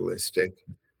individualistic,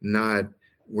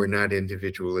 we're not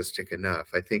individualistic enough.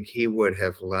 I think he would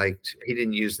have liked, he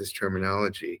didn't use this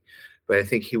terminology, but I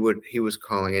think he was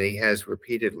calling, and he has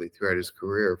repeatedly throughout his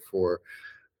career, for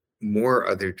more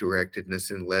other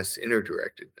directedness and less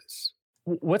interdirectedness.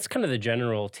 What's kind of the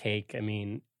general take? I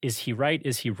mean, is he right?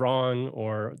 Is he wrong?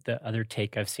 Or the other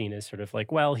take I've seen is sort of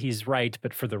like, well, he's right,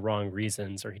 but for the wrong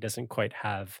reasons, or he doesn't quite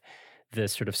have the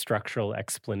sort of structural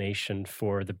explanation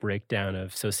for the breakdown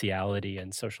of sociality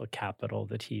and social capital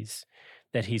that he's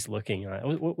looking at.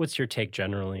 What's your take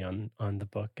generally on the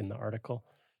book and the article?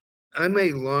 I'm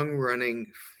a long-running,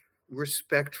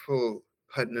 respectful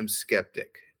Putnam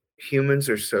skeptic. Humans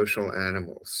are social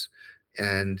animals,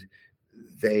 and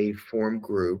they form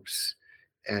groups,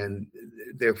 and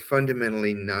they're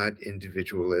fundamentally not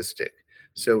individualistic.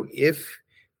 So if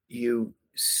you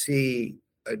see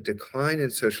a decline in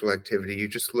social activity, you're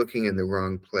just looking in the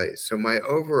wrong place. So my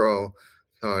overall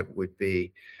thought would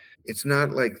be, it's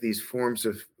not like these forms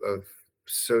of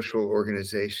social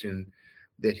organization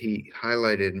that he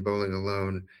highlighted in Bowling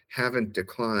Alone haven't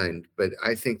declined, but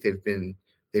I think they've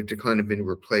declined and been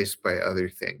replaced by other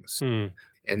things.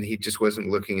 And he just wasn't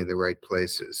looking in the right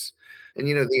places. And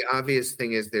the obvious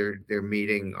thing is they're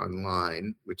meeting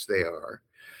online, which they are.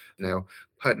 Now,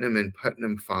 Putnam and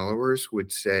Putnam followers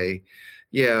would say,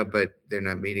 yeah, but they're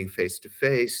not meeting face to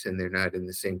face, and they're not in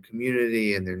the same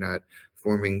community, and they're not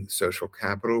forming social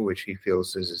capital, which he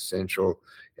feels is essential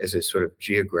as a sort of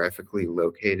geographically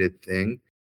located thing.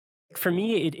 For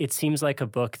me, it seems like a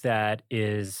book that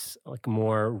is like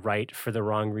more right for the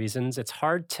wrong reasons. It's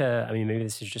hard to, I mean, maybe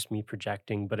this is just me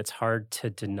projecting, but it's hard to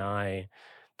deny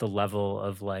the level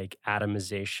of like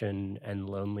atomization and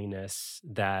loneliness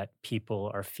that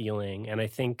people are feeling. And I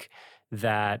think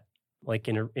that like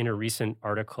in a recent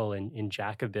article in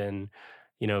Jacobin,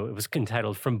 it was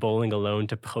entitled From Bowling Alone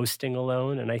to Posting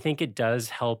Alone. And I think it does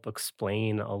help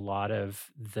explain a lot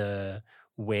of the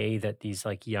way that these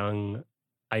like young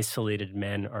isolated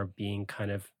men are being kind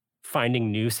of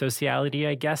finding new sociality,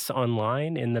 I guess,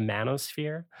 online in the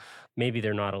manosphere. Maybe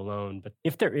they're not alone, but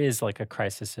if there is like a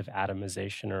crisis of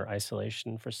atomization or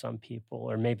isolation for some people,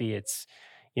 or maybe it's,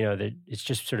 that it's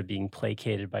just sort of being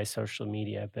placated by social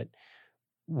media, but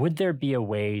would there be a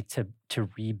way to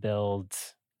rebuild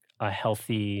a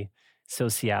healthy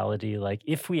sociality? Like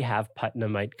if we have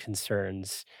Putnamite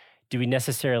concerns, do we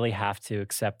necessarily have to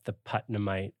accept the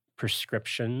Putnamite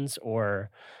prescriptions or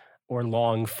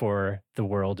long for the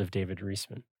world of David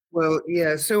Reisman? Well,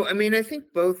 yeah. So, I mean, I think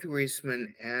both Reisman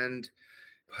and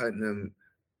Putnam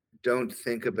don't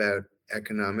think about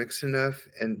economics enough.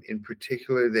 And in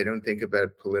particular, they don't think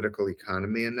about political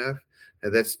economy enough. Now,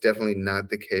 that's definitely not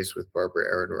the case with Barbara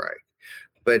Ehrenreich.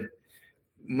 But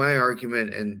my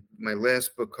argument, and my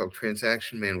last book called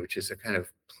Transaction Man, which is a kind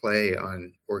of play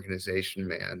on Organization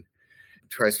Man,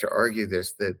 tries to argue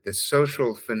this, that the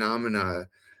social phenomena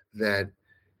that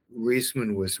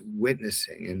Reisman was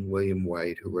witnessing, and William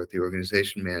White, who wrote The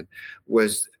Organization Man,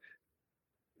 was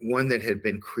one that had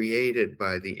been created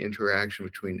by the interaction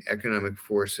between economic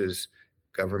forces,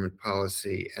 government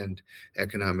policy, and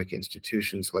economic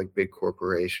institutions like big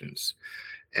corporations.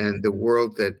 And the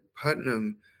world that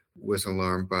Putnam was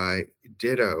alarmed by,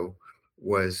 ditto,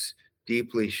 was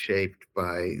deeply shaped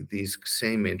by these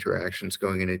same interactions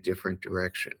going in a different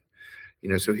direction.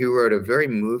 So he wrote a very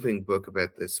moving book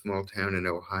about the small town in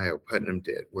Ohio, Putnam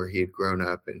did, where he had grown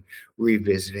up, and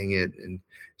revisiting it and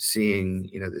seeing,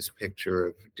 this picture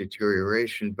of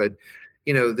deterioration. But,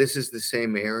 this is the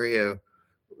same area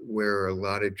where a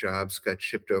lot of jobs got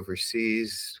shipped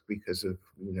overseas because of,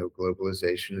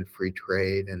 globalization and free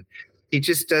trade. And he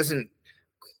just doesn't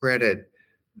credit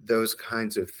those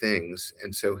kinds of things.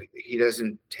 And so he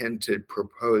doesn't tend to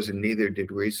propose, and neither did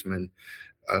Reisman,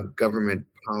 government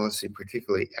policy,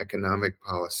 particularly economic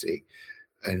policy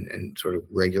and sort of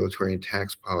regulatory and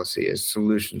tax policy, as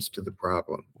solutions to the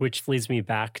problem. Which leads me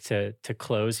back to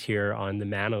close here on the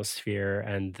manosphere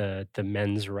and the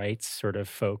men's rights sort of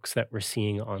folks that we're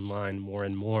seeing online more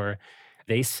and more.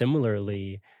 They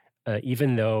similarly,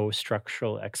 even though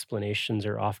structural explanations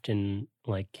are often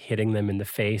like hitting them in the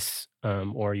face,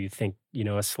 or you think,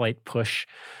 a slight push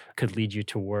could lead you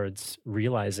towards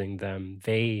realizing them,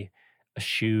 they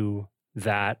eschew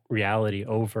that reality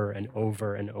over and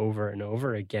over and over and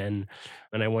over again.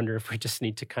 And I wonder if we just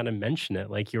need to kind of mention it.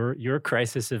 Like your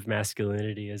crisis of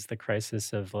masculinity is the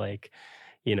crisis of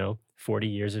 40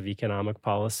 years of economic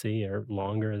policy or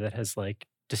longer that has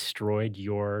destroyed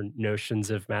your notions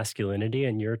of masculinity,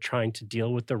 and you're trying to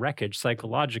deal with the wreckage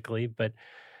psychologically, but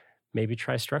maybe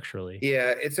try structurally.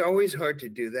 Yeah, it's always hard to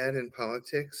do that in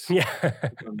politics. Yeah.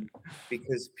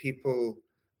 Because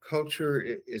culture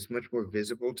is much more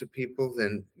visible to people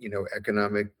than,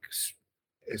 economics,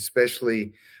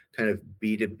 especially kind of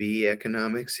B2B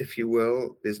economics, if you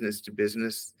will, business to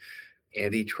business,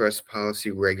 antitrust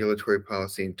policy, regulatory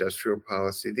policy, industrial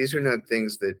policy. These are not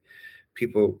things that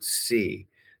people see.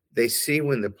 They see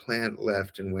when the plant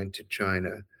left and went to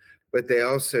China, but they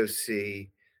also see,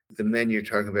 the men you're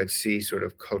talking about see sort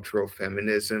of cultural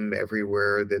feminism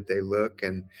everywhere that they look,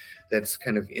 and that's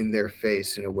kind of in their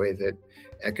face in a way that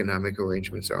economic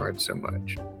arrangements aren't so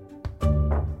much.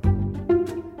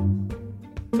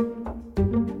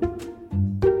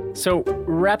 So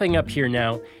wrapping up here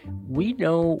now, we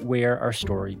know where our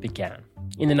story began.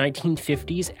 In the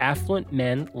 1950s, affluent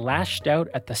men lashed out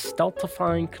at the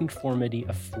stultifying conformity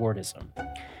of Fordism.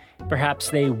 Perhaps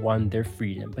they won their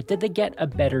freedom, but did they get a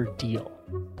better deal?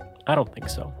 I don't think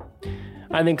so.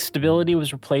 I think stability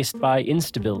was replaced by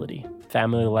instability,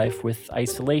 family life with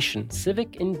isolation,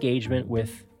 civic engagement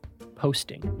with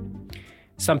posting.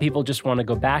 Some people just want to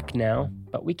go back now,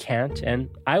 but we can't, and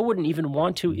I wouldn't even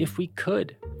want to if we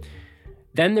could.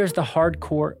 Then there's the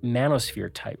hardcore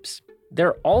manosphere types.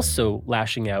 They're also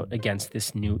lashing out against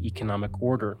this new economic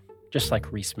order, just like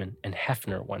Reisman and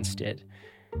Hefner once did.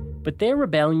 But their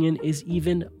rebellion is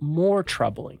even more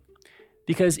troubling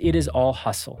because it is all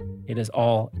hustle, it is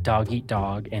all dog eat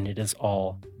dog, and it is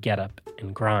all get up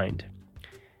and grind.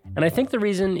 And I think the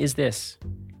reason is this: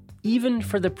 even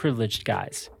for the privileged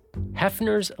guys,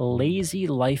 Hefner's lazy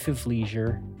life of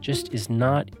leisure just is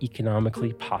not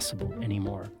economically possible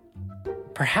anymore.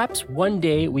 Perhaps one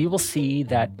day we will see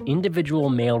that individual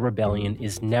male rebellion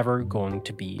is never going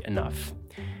to be enough.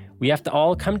 We have to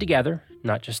all come together,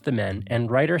 not just the men, and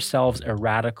write ourselves a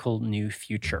radical new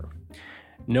future.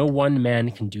 No one man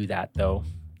can do that, though,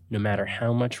 no matter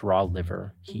how much raw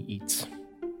liver he eats.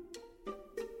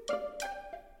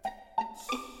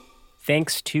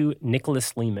 Thanks to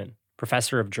Nicholas Lehman,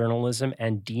 professor of journalism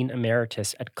and dean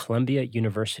emeritus at Columbia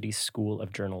University School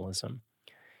of Journalism.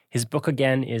 His book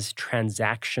again is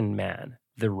Transaction Man: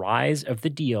 The Rise of the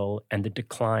Deal and the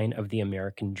Decline of the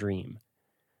American Dream.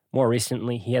 More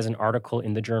recently, he has an article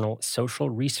in the journal Social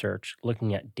Research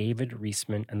looking at David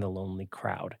Reisman and the Lonely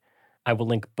Crowd. I will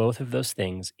link both of those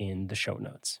things in the show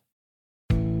notes.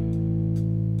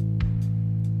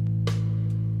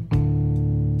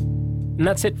 And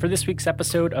that's it for this week's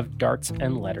episode of Darts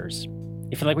and Letters.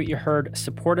 If you like what you heard,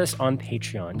 support us on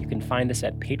Patreon. You can find us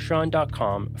at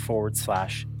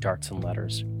patreon.com/darts and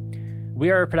letters.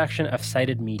 We are a production of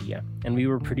Cited Media, and we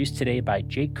were produced today by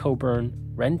Jake Coburn,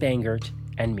 Ren Bangert,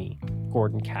 and me,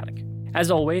 Gordon Caddick.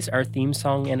 As always, our theme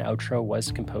song and outro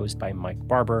was composed by Mike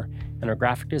Barber, and our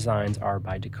graphic designs are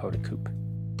by Dakota Coop.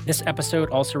 This episode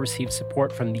also received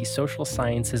support from the Social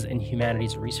Sciences and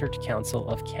Humanities Research Council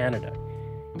of Canada.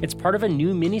 It's part of a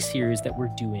new mini-series that we're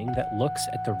doing that looks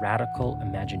at the radical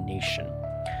imagination.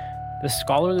 The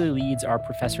scholarly leads are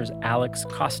Professors Alex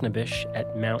Kosnabish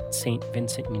at Mount St.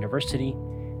 Vincent University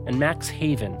and Max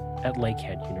Haven at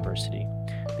Lakehead University.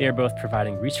 They are both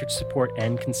providing research support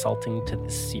and consulting to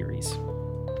this series.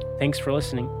 Thanks for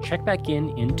listening. Check back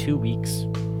in 2 weeks.